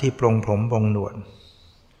ถานที่ปลงผมปลงหนวด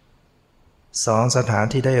 2. สถาน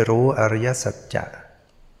ที่ได้รู้อริยสัจจะ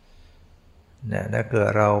เนี่ยถ้าเกิด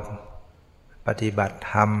เราปฏิบัติ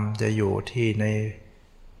ธรรมจะอยู่ที่ใน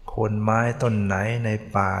โคนไม้ต้นไหนใน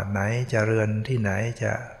ป่าไหนจะเรือนที่ไหนจ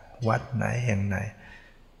ะห วัดไหนแห่งไหน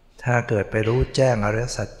ถ้าเกิดไปรู้แจ้งอริย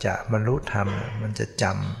สัจจะบรรลุธรรมมันจะจ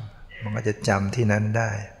ำมันก็จะจำที่นั้นไ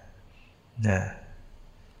ด้นะ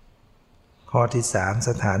ข้อที่3ส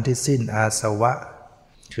ถานที่สิ้นอาสวะ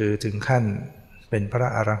คือถึงขั้นเป็นพระ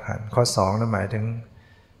อรหันต์ข้อ2นั้นหมายถึง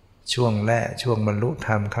ช่วงแรกช่วงบรรลุธ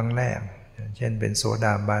รรมครั้งแรกเช่นเป็นโสด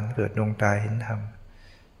าบันเกิดดวงตาเห็นธรรม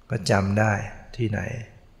ก็จำได้ที่ไหน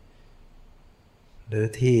หรือ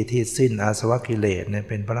ที่สิ้นอาสวะกิเลสเนี่ย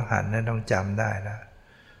เป็นพระอรหันต์นั้นต้องจำได้แล้ว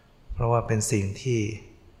เพราะว่าเป็นสิ่งที่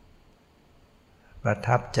ประ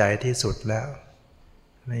ทับใจที่สุดแล้ว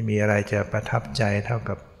ไม่มีอะไรจะประทับใจเท่า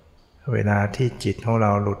กับเวลาที่จิตของเร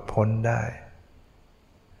าหลุดพ้นได้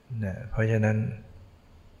นะเพราะฉะนั้น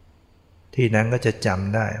ที่นั้นก็จะจ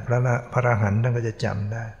ำได้พระอรหันต์ท่านก็จะจ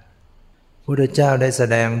ำได้พระพุทธเจ้าได้แส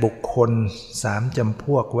ดงบุคคล3จำพ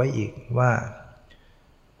วกไว้อีกว่า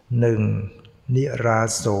 1. นิรา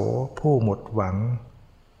โสผู้หมดหวัง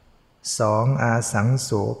 2. อาสังโส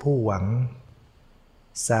ผู้หวัง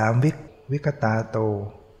 3. วิกตาโต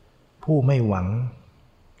ผู้ไม่หวัง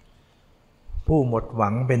ผู้หมดหวั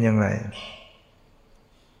งเป็นอย่างไร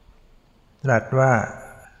ตรัสว่า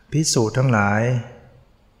ภิกษุทั้งหลาย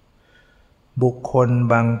บุคคล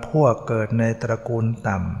บางพวกเกิดในตระกูล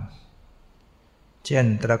ต่ำเช่น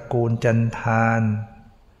ตระกูลจันทาน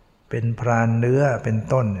เป็นพรานเนื้อเป็น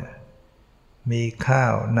ต้นมีข้า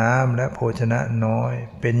วน้ำและโภชนะน้อย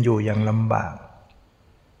เป็นอยู่อย่างลำบาก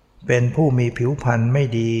เป็นผู้มีผิวพรรณไม่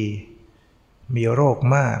ดีมีโรค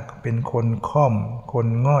มากเป็นคนค่อมคน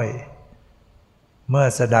ง่อยเมื่อ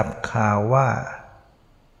สดับข่าวว่า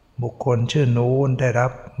บุคคลชื่อนู้นได้รั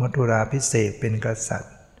บมัทุราภิเษกเป็นกษัตริ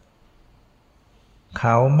ย์เข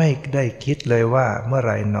าไม่ได้คิดเลยว่าเมื่อไห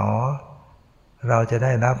ร่หนอเราจะไ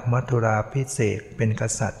ด้รับมัทุราภิเษกเป็นก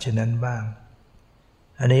ษัตริย์เช่นนั้นบ้าง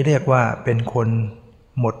อันนี้เรียกว่าเป็นคน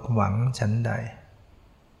หมดหวังฉันใด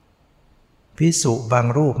ภิกษุบาง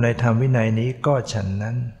รูปในธรรมวินัยนี้ก็ฉัน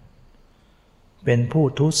นั้นเป็นผู้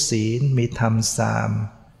ทุศีลมีธรรมทราม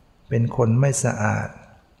เป็นคนไม่สะอาด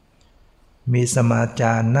มีสมาจ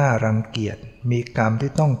ารน่ารังเกียจมีกรรม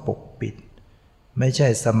ที่ต้องปกปิดไม่ใช่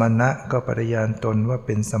สมณะก็ปฏิญาณตนว่าเ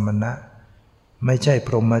ป็นสมณะไม่ใช่พ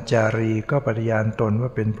รหมจารีก็ปฏิญาณตนว่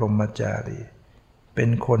าเป็นพรหมจารีเป็น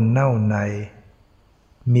คนเน่าใน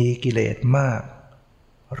มีกิเลสมาก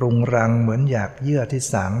รุงรังเหมือนหยากเยื่อที่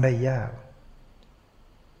สางได้ยาก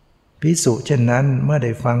ภิกษุเช่นนั้นเมื่อไ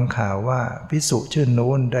ด้ฟังข่าวว่าภิกษุชื่อ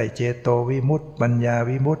นู้นได้เจโตวิมุตติปัญญา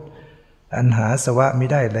วิมุตติอันหาสวะมิ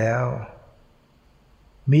ได้แล้ว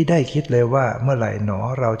มิได้คิดเลยว่าเมื่อไหร่หนอ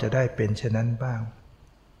เราจะได้เป็นเช่นนั้นบ้าง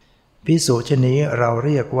ภิกษุเช่นนี้เราเ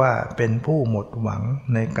รียกว่าเป็นผู้หมดหวัง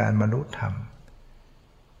ในการบรรลุธรรม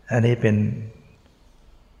อันนี้เ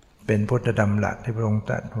ป็นพุทธดำรัสที่พระองค์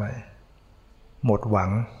ตรัสไว้หมดหวั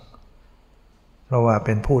งเพราะว่าเ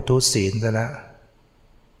ป็นผู้ทุศีลซะแล้ว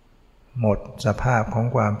หมดสภาพของ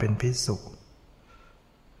ความเป็นภิกษุ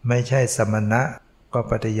ไม่ใช่สมณะก็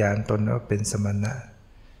ปฏิญาณตนว่าเป็นสมณะ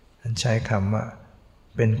ท่านใช้คำว่า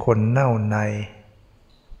เป็นคนเน่าใน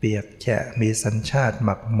เปียกแฉะมีสัญชาติห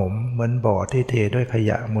มักหมมเหมือนบ่อที่เทด้วยข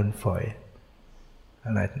ยะมูลฝอยอ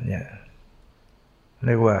ะไรเนี่ยเ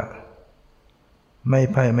รียกว่าไ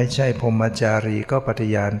ม่ใช่พรหมจารีก็ปฏิ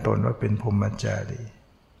ญาณตนว่าเป็นพรหมจารี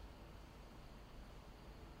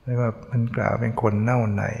เรียกว่ามันกล่าวเป็นคนเน่า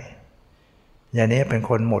ในอย่างนี้เป็น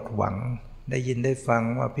คนหมดหวังได้ยินได้ฟัง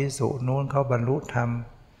ว่าภิกษุนู้นเขาบรรลุธรรม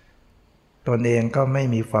ตนเองก็ไม่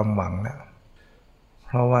มีความหวังแล้วเ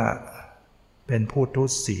พราะว่าเป็นผู้ทุ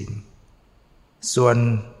ศีลส่วน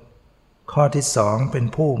ข้อที่2เป็น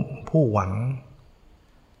ผู้หวั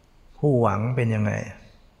งเป็นยังไง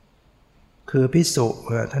คือภิกษุ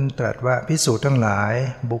ท่านตรัสว่าภิกษุทั้งหลาย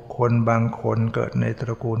บุคคลบางคนเกิดในต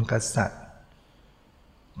ระกูลกษัตริย์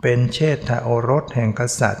เป็นเชษฐโอรสแห่งก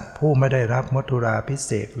ษัตริย์ผู้ไม่ได้รับมัทุราภิเ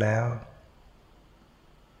ษกแล้ว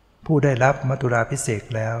ผู้ได้รับมัทุราภิเษก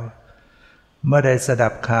แล้วเมื่อได้สดั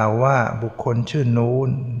บข่าวว่าบุคคลชื่อนู้น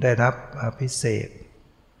ได้รับอภิเษก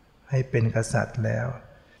ให้เป็นกษัตริย์แล้ว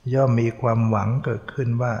ย่อมมีความหวังเกิดขึ้น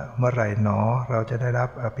ว่าเมื่อไหร่หนอเราจะได้รับ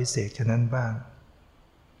อภิเษกฉะนั้นบ้าง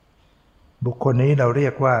บุคคลนี้เราเรี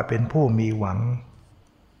ยกว่าเป็นผู้มีหวัง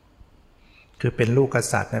คือเป็นลูกก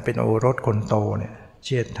ษัตริย์เป็นโอรสคนโตเนี่ยเช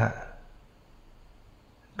ษฐะ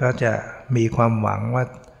ก็จะมีความหวังว่า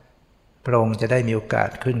พระองค์จะได้มีโอกาส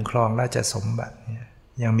ขึ้นครองราชสมบัติ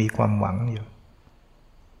ยังมีความหวังอยู่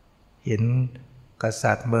เห็นก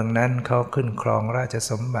ษัตริย์เมืองนั้นเขาขึ้นครองราช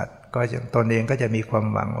สมบัติก็ตนเองก็จะมีความ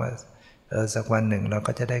หวังว่าสักวันหนึ่งเรา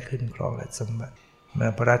ก็จะได้ขึ้นครองราชสมบัติเมื่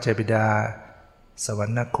อพระราชบิดาสวร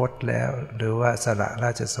รคตแล้วหรือว่าสละร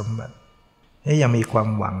าชสมบัติยังมีความ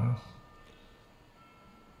หวัง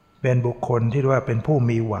เป็นบุคคลที่ว่าเป็นผู้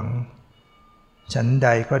มีหวังฉันใด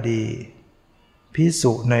ก็ดีภิก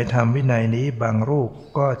ษุในธรรมวินัยนี้บางรูป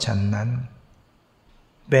ก็ฉันนั้น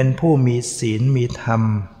เป็นผู้มีศีลมีธรรม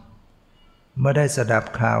เมื่อได้สดับ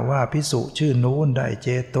ข่าวว่าภิกษุชื่อนู้นได้เจ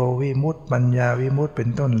โตวิมุตติปัญญาวิมุตติเป็น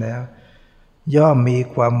ต้นแล้วย่อมมี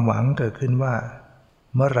ความหวังเกิดขึ้นว่า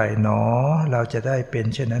เมื่อไหร่หนอเราจะได้เป็น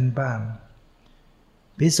เช่นนั้นบ้าง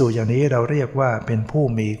ภิกษุอย่างนี้เราเรียกว่าเป็นผู้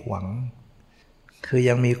มีหวังคือ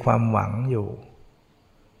ยังมีความหวังอยู่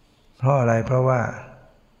เพราะอะไรเพราะว่า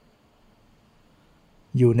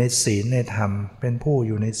อยู่ในศีลในธรรมเป็นผู้อ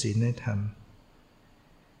ยู่ในศีลในธรรม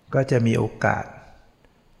ก็จะมีโอกาส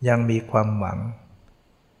ยังมีความหวัง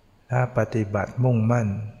ถ้าปฏิบัติมุ่งมั่น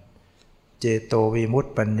เจโตวิมุต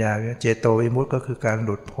ติปัญญาเจโตวิมุตติก็คือการห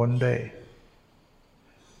ลุดพ้นด้วย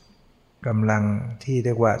กำลังที่เ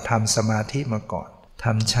รียกว่าทำสมาธิมาก่อนท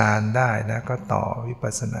ำฌานได้นะก็ต่อวิปั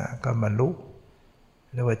สสนาก็บรรลุ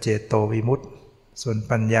เรียกว่าเจโตวิมุตติส่วน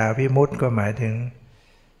ปัญญาวิมุตติก็หมายถึง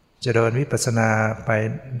เจริญวิปัสสนาไป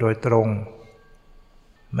โดยตรง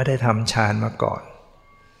ไม่ได้ทำฌานมาก่อน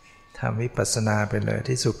ทำวิปัสสนาไปเลย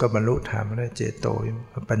ที่สุดก็บรรลุธรรมได้เจโต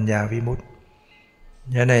ปัญญาวิมุตติ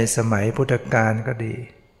ในสมัยพุทธกาลก็ดี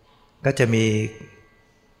ก็จะมี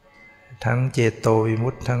ทั้งเจโตวิมุ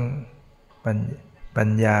ตติทั้งปัญ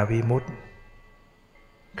ญาวิมุตติ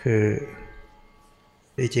คือ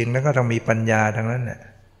จริงๆแล้วก็ต้องมีปัญญาทั้งนั้นแหละ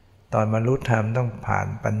ตอนบรรลุธรรมต้องผ่าน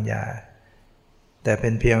ปัญญาแต่เป็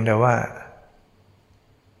นเพียงแต่ว่า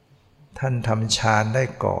ท่านทำฌานได้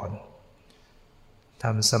ก่อนท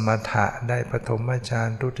ำสมถะได้ปฐมฌาน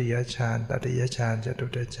ทุติยฌานตติยฌานจตุ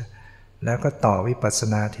ตฌานแล้วก็ต่อวิปัสส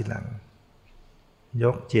นาทีหลังย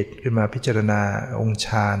กจิตขึ้นมาพิจารณาองค์ฌ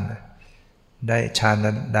านได้ฌาน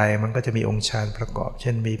ใดมันก็จะมีองค์ฌานประกอบเ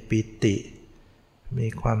ช่นมีปิติมี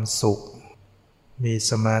ความสุขมี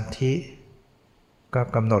สมาธิก็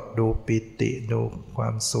กำหนดดูปิติดูควา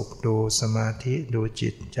มสุขดูสมาธิดูจิ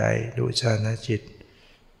ตใจดูฌานจิต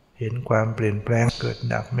เห็นความเปลี่ยนแปลงเกิด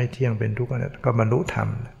ดับไม่เที่ยงเป็นทุกข์ก็บรรลุธรรม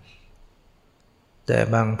แต่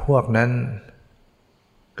บางพวกนั้น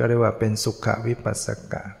ก็เรียกว่าเป็นสุขวิปัสส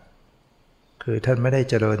กะคือท่านไม่ได้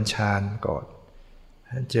เจริญฌานก่อน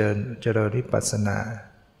ท่านเจริญวิปัสสนา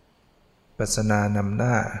ปัสสนานำห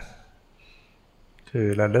น้าคือ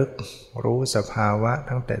ระลึกรู้สภาวะ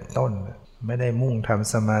ตั้งแต่ต้นไม่ได้มุ่งท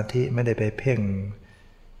ำสมาธิไม่ได้ไปเพ่ง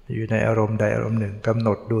อยู่ในอารมณ์ใดอารมณ์หนึ่งกำหน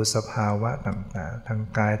ดดูสภาวะต่างๆทาง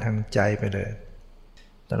กายทางใจไปเลย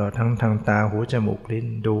ตลอดทั้งทางตาหูจมูกลิ้น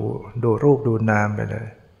ดูรูปดูนามไปเลย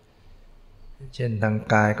เช่นทาง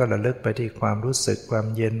กายก็ระลึกไปที่ความรู้สึกความ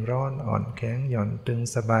เย็นร้อนอ่อนแข็งหย่อนตึง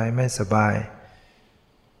สบายไม่สบาย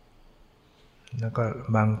แล้วก็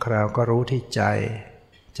บางคราวก็รู้ที่ใ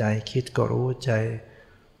จคิดก็รู้ใจ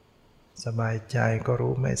สบายใจก็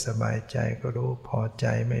รู้ไม่สบายใจก็รู้พอใจ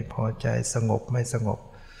ไม่พอใจสงบไม่สงบ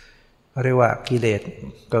เรียกว่ากิเลส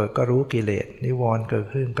เกิดก็รู้กิเลสนิวรณ์เกิด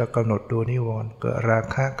ขึ้นก็กำหนดดูนิวรณ์เกิดรา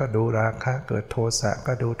คะก็ดูราคะเกิดโทสะ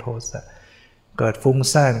ก็ดูโทสะเกิดฟุ้ง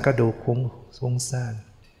ซ่านก็ดูฟุ้งซ่าน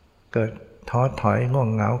เกิดท้อถอยง่วง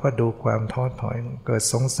เหงาก็ดูความท้อถอยเกิด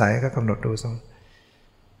สงสัยก็กำหนดดู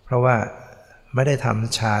เพราะว่าไม่ได้ท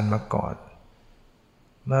ำฌานมาก่อน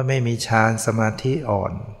เมื่อไม่มีฌานสมาธิอ่อ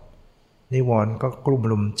นนิวรณ์ก็กลุ่ม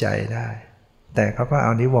ลุมใจได้แต่เขาก็เอ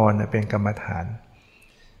านิวรณ์เป็นกรรมฐาน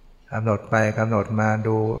กำหนดไปกำหนดมา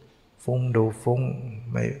ดูฟุ้ง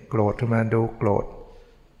ไม่โกรธขึ้นมาดูโกรธ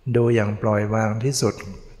ดูอย่างปล่อยวางที่สุด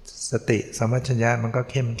สติสัมปชัญญะมันก็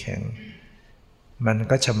เข้มแข็งมัน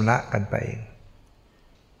ก็ชำระกันไปเอง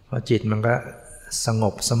เพราะจิตมันก็สง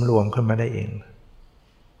บสำรวมขึ้นมาได้เอง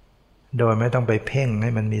โดยไม่ต้องไปเพ่งให้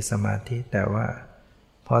มันมีสมาธิแต่ว่า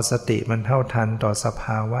พอสติมันเท่าทันต่อสภ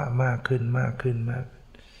าวะมากขึ้น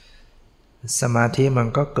สมาธิมัน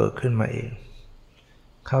ก็เกิดขึ้นมาเอง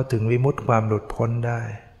เข้าถึงวิมุตติความหลุดพ้นได้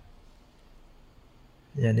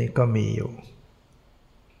อย่างนี้ก็มีอยู่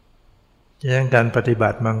ดังนั้นการปฏิบั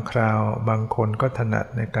ติบางคราวบางคนก็ถนัด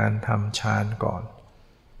ในการทำฌานก่อน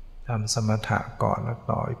ทำสมถะก่อนแล้ว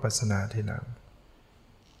ต่อวิปัสสนาทีหลัง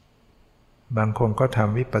บางคนก็ท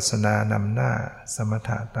ำวิปัสสนานำหน้าสมถ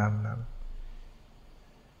ะตามหลัง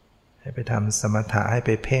ให้ไปทำสมถะให้ไ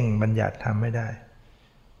ปเพ่งบัญญัติทำไม่ได้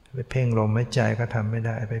ไปเพ่งลมหายใจก็ทำไม่ไ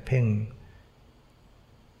ด้ไปเพ่ง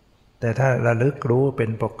แต่ถ้าระลึกรู้เป็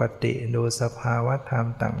นปกติดูสภาวะธรรม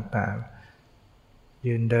ต่างๆ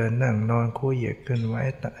ยืนเดินนั่งนอนคู่เหยียดขึ้นไว้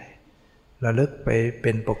แต่ระลึกไปเ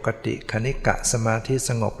ป็นปกติคณิกะสมาธิส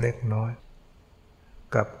งบเล็กน้อย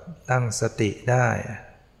กับตั้งสติได้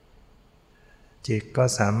จิตก็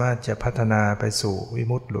สามารถจะพัฒนาไปสู่วิ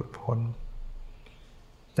มุตติหลุดพ้น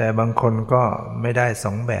แต่บางคนก็ไม่ได้ส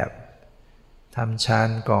องแบบ ทำฌาน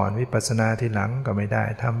ก่อนวิปัสสนาทีหลังก็ไม่ได้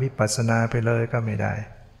ทำวิปัสสนาไปเลยก็ไม่ได้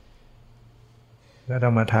ก็ต้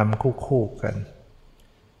องมาทำคู่กัน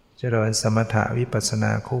เจริญสมถะวิปัสสน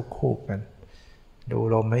าคู่กันดู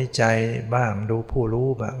ลมหายใจบ้างดูผู้รู้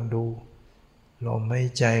บ้างดูลมหาย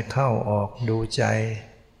ใจเข้าออกดูใจ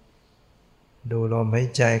ดูลมหาย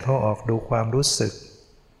ใจเข้าออกดูความรู้สึก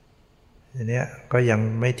อันนี้ก็ยัง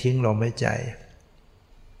ไม่ทิ้งลมหายใจ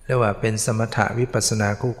เรียกว่าเป็นสมถะวิปัสสนา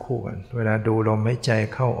คู่กันเวลาดูลมหายใจ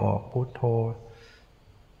เข้าออกพุทโธ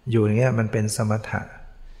อยู่อย่างเงี้ยมันเป็นสมถะ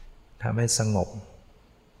ทำให้สงบ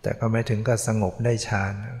แต่ก็ไม่ถึงกับสงบได้ฌา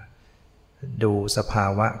นดูสภา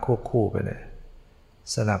วะควบคู่ไปเลย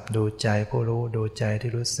สลับดูใจผู้รู้ดูใจ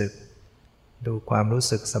ที่รู้สึกดูความรู้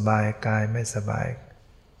สึกสบายกายไม่สบาย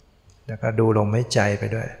แล้วก็ดูลมหายใจไป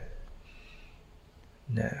ด้วย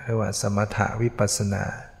เนี่ยเรียกว่าสมถะวิปัสสนา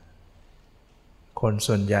คน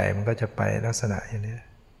ส่วนใหญ่มันก็จะไปลักษณะอย่างนี้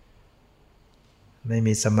ไม่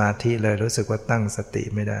มีสมาธิเลยรู้สึกว่าตั้งสติ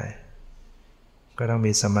ไม่ได้ก็ต้อง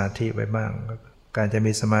มีสมาธิไว้บ้างการจะ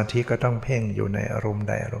มีสมาธิก็ต้องเพ่งอยู่ในอารมณ์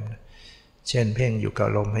ใดอารมณ์หนึ่งเช่นเพ่งอยู่กับ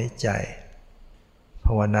ลมหายใจภ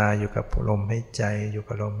าวนาอยู่กับลมหายใจอยู่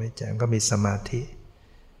กับลมหายใจมันก็มีสมาธิ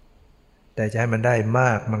แต่จะให้มันได้ม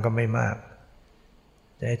ากมันก็ไม่มาก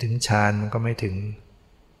จะให้ถึงฌานมันก็ไม่ถึง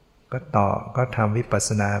ก็ทำวิปัสส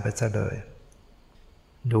นาไปซะเลย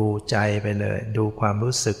ดูใจไปเลยดูความ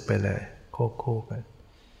รู้สึกไปเลยคู่กัน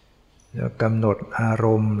แล้วกำหนดอาร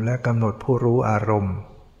มณ์และกำหนดผู้รู้อารม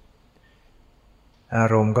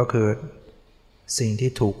ณ์ก็คือสิ่ง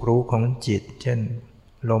ที่ถูกรู้ของจิตเช่น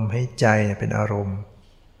ลมหายใจเป็นอารมณ์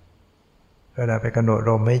เวลาไปกำหนด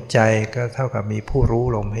ลมหายใจก็เท่ากับมีผู้รู้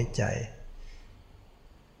ลมหายใจ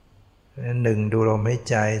หนึ่งดูลมหาย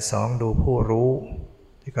ใจสองดูผู้รู้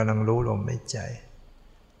ที่กำลังรู้ลมหายใจ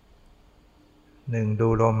หนึ่งดู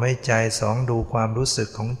ลมหายใจสองดูความรู้สึก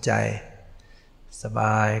ของใจสบ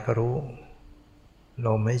ายก็รู้ล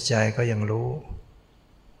มหายใจก็ยังรู้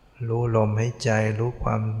ลมหายใจรู้คว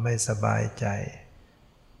ามไม่สบายใจ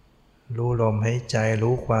รู้ลมหายใจ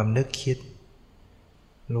รู้ความนึกคิด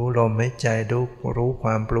รู้ลมหายใจรู้คว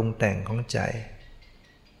ามปรุงแต่งของใจ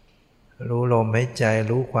รู้ลมหายใจ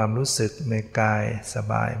รู้ความรู้สึกในกายส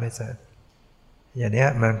บายไม่สบายอย่างนี้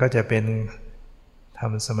มันก็จะเป็นท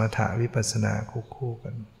ำสมถะวิปัสสนาคู่กั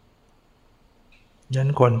นนั้น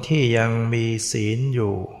คนที่ยังมีศีลอ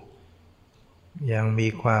ยู่ยังเรี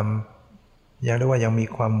ยกว่ายังมี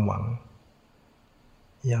ความหวัง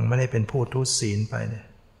ยังไม่ได้เป็นผู้ทุศีลไปเนี่ย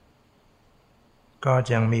ก็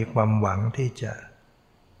ยังมีความหวังที่จะ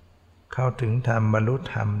เข้าถึงธรรมบรรลุ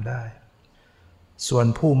ธรรมได้ส่วน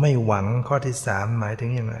ผู้ไม่หวังข้อที่สามหมายถึ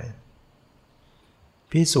งอย่างไร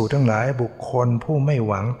ภิกษุทั้งหลายบุคคลผู้ไม่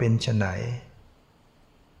หวังเป็นไฉน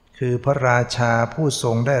คือพระราชาผู้ท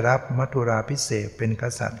รงได้รับมัทุราภิเษกเป็นก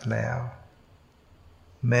ษัตริย์แล้ว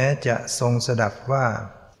แม้จะทรงสดับว่า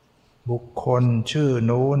บุคคลชื่อ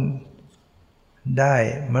นู้นได้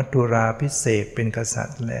มัทุราภิเษกเป็นกษัต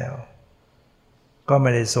ริย์แล้วก็ไ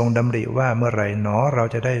ม่ได้ทรงดำริว่าเมื่อไหร่หนอเรา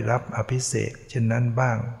จะได้รับอภิเษกเช่นนั้นบ้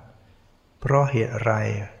างเพราะเหตุไร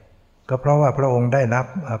ก็เพราะว่าพระองค์ได้รับ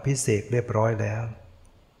อภิเษกเรียบร้อยแล้ว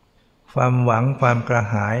ความหวังความกระ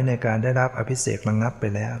หายในการได้รับอภิเษกระงับไป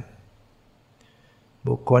แล้ว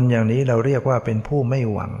บุคคลอย่างนี้เราเรียกว่าเป็นผู้ไม่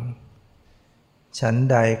หวังฉัน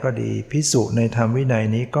ใดก็ดีภิกษุในธรรมวินัย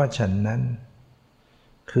นี้ก็ฉันนั้น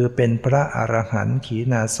คือเป็นพระอรหันต์ขี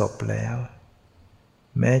ณาสพแล้ว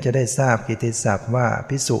แม้จะได้ทราบกิตติศัพท์ว่า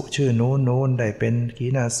ภิกษุชื่อนู้นได้เป็นขี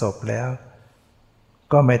ณาสพแล้ว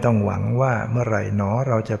ก็ไม่ต้องหวังว่าเมื่อไหร่หนอ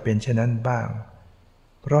เราจะเป็นเช่นนั้นบ้าง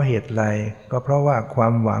เพราะเหตุไรก็เพราะว่าควา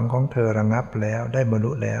มหวังของเธอระงับแล้วได้บรร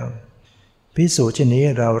ลุแล้วภิกษุเช่นนี้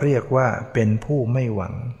เราเรียกว่าเป็นผู้ไม่หวั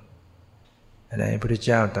งอะไรพระพุทธเ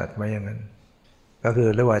จ้าตรัสไว้อย่างนั้นก็คือ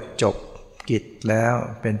เรียกว่าจบกิจแล้ว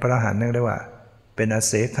เป็นพระอรหันต์เรียกว่าเป็นอ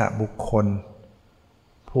เสขบุคคล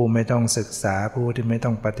ผู้ไม่ต้องศึกษาผู้ที่ไม่ต้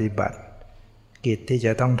องปฏิบัติกิจที่จ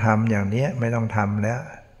ะต้องทำอย่างนี้ไม่ต้องทำแล้ว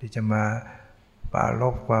ที่จะมาปราร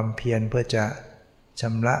ภความเพียรเพื่อจะช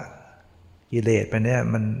ำระกิเลสไปเนี่ย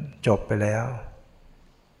มันจบไปแล้ว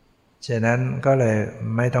ฉะนั้นก็เลย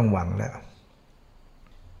ไม่ต้องหวังแล้ว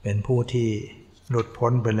เป็นผู้ที่หลุดพ้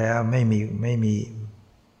นไปแล้วไม่มี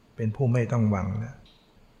เป็นผู้ไม่ต้องหวังนะ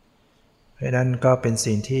เพราะนั้นก็เป็น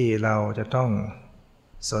สิ่งที่เราจะต้อง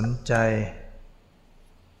สนใจ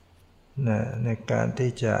นะในการ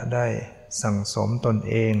ที่จะได้สั่งสมตน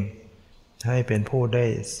เองให้เป็นผู้ได้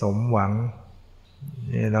สมหวัง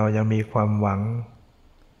เรายังมีความหวัง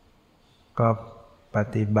ก็ป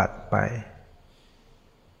ฏิบัติไป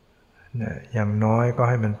นะอย่างน้อยก็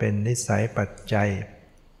ให้มันเป็นนิสัยปัจจัย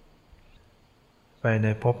ไปใน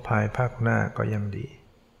ภพภายภาคหน้าก็ยังดี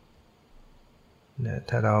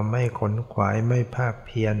ถ้าเราไม่ขนขวายไม่ภาคเ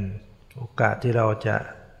พียรโอกาสที่เราจะ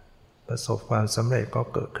ประสบความสำเร็จก็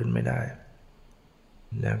เกิดขึ้นไม่ได้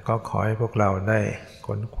ก็ขอให้พวกเราได้ข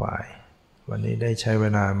นขวายวันนี้ได้ใช้เว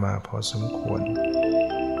ลามาพอสมควร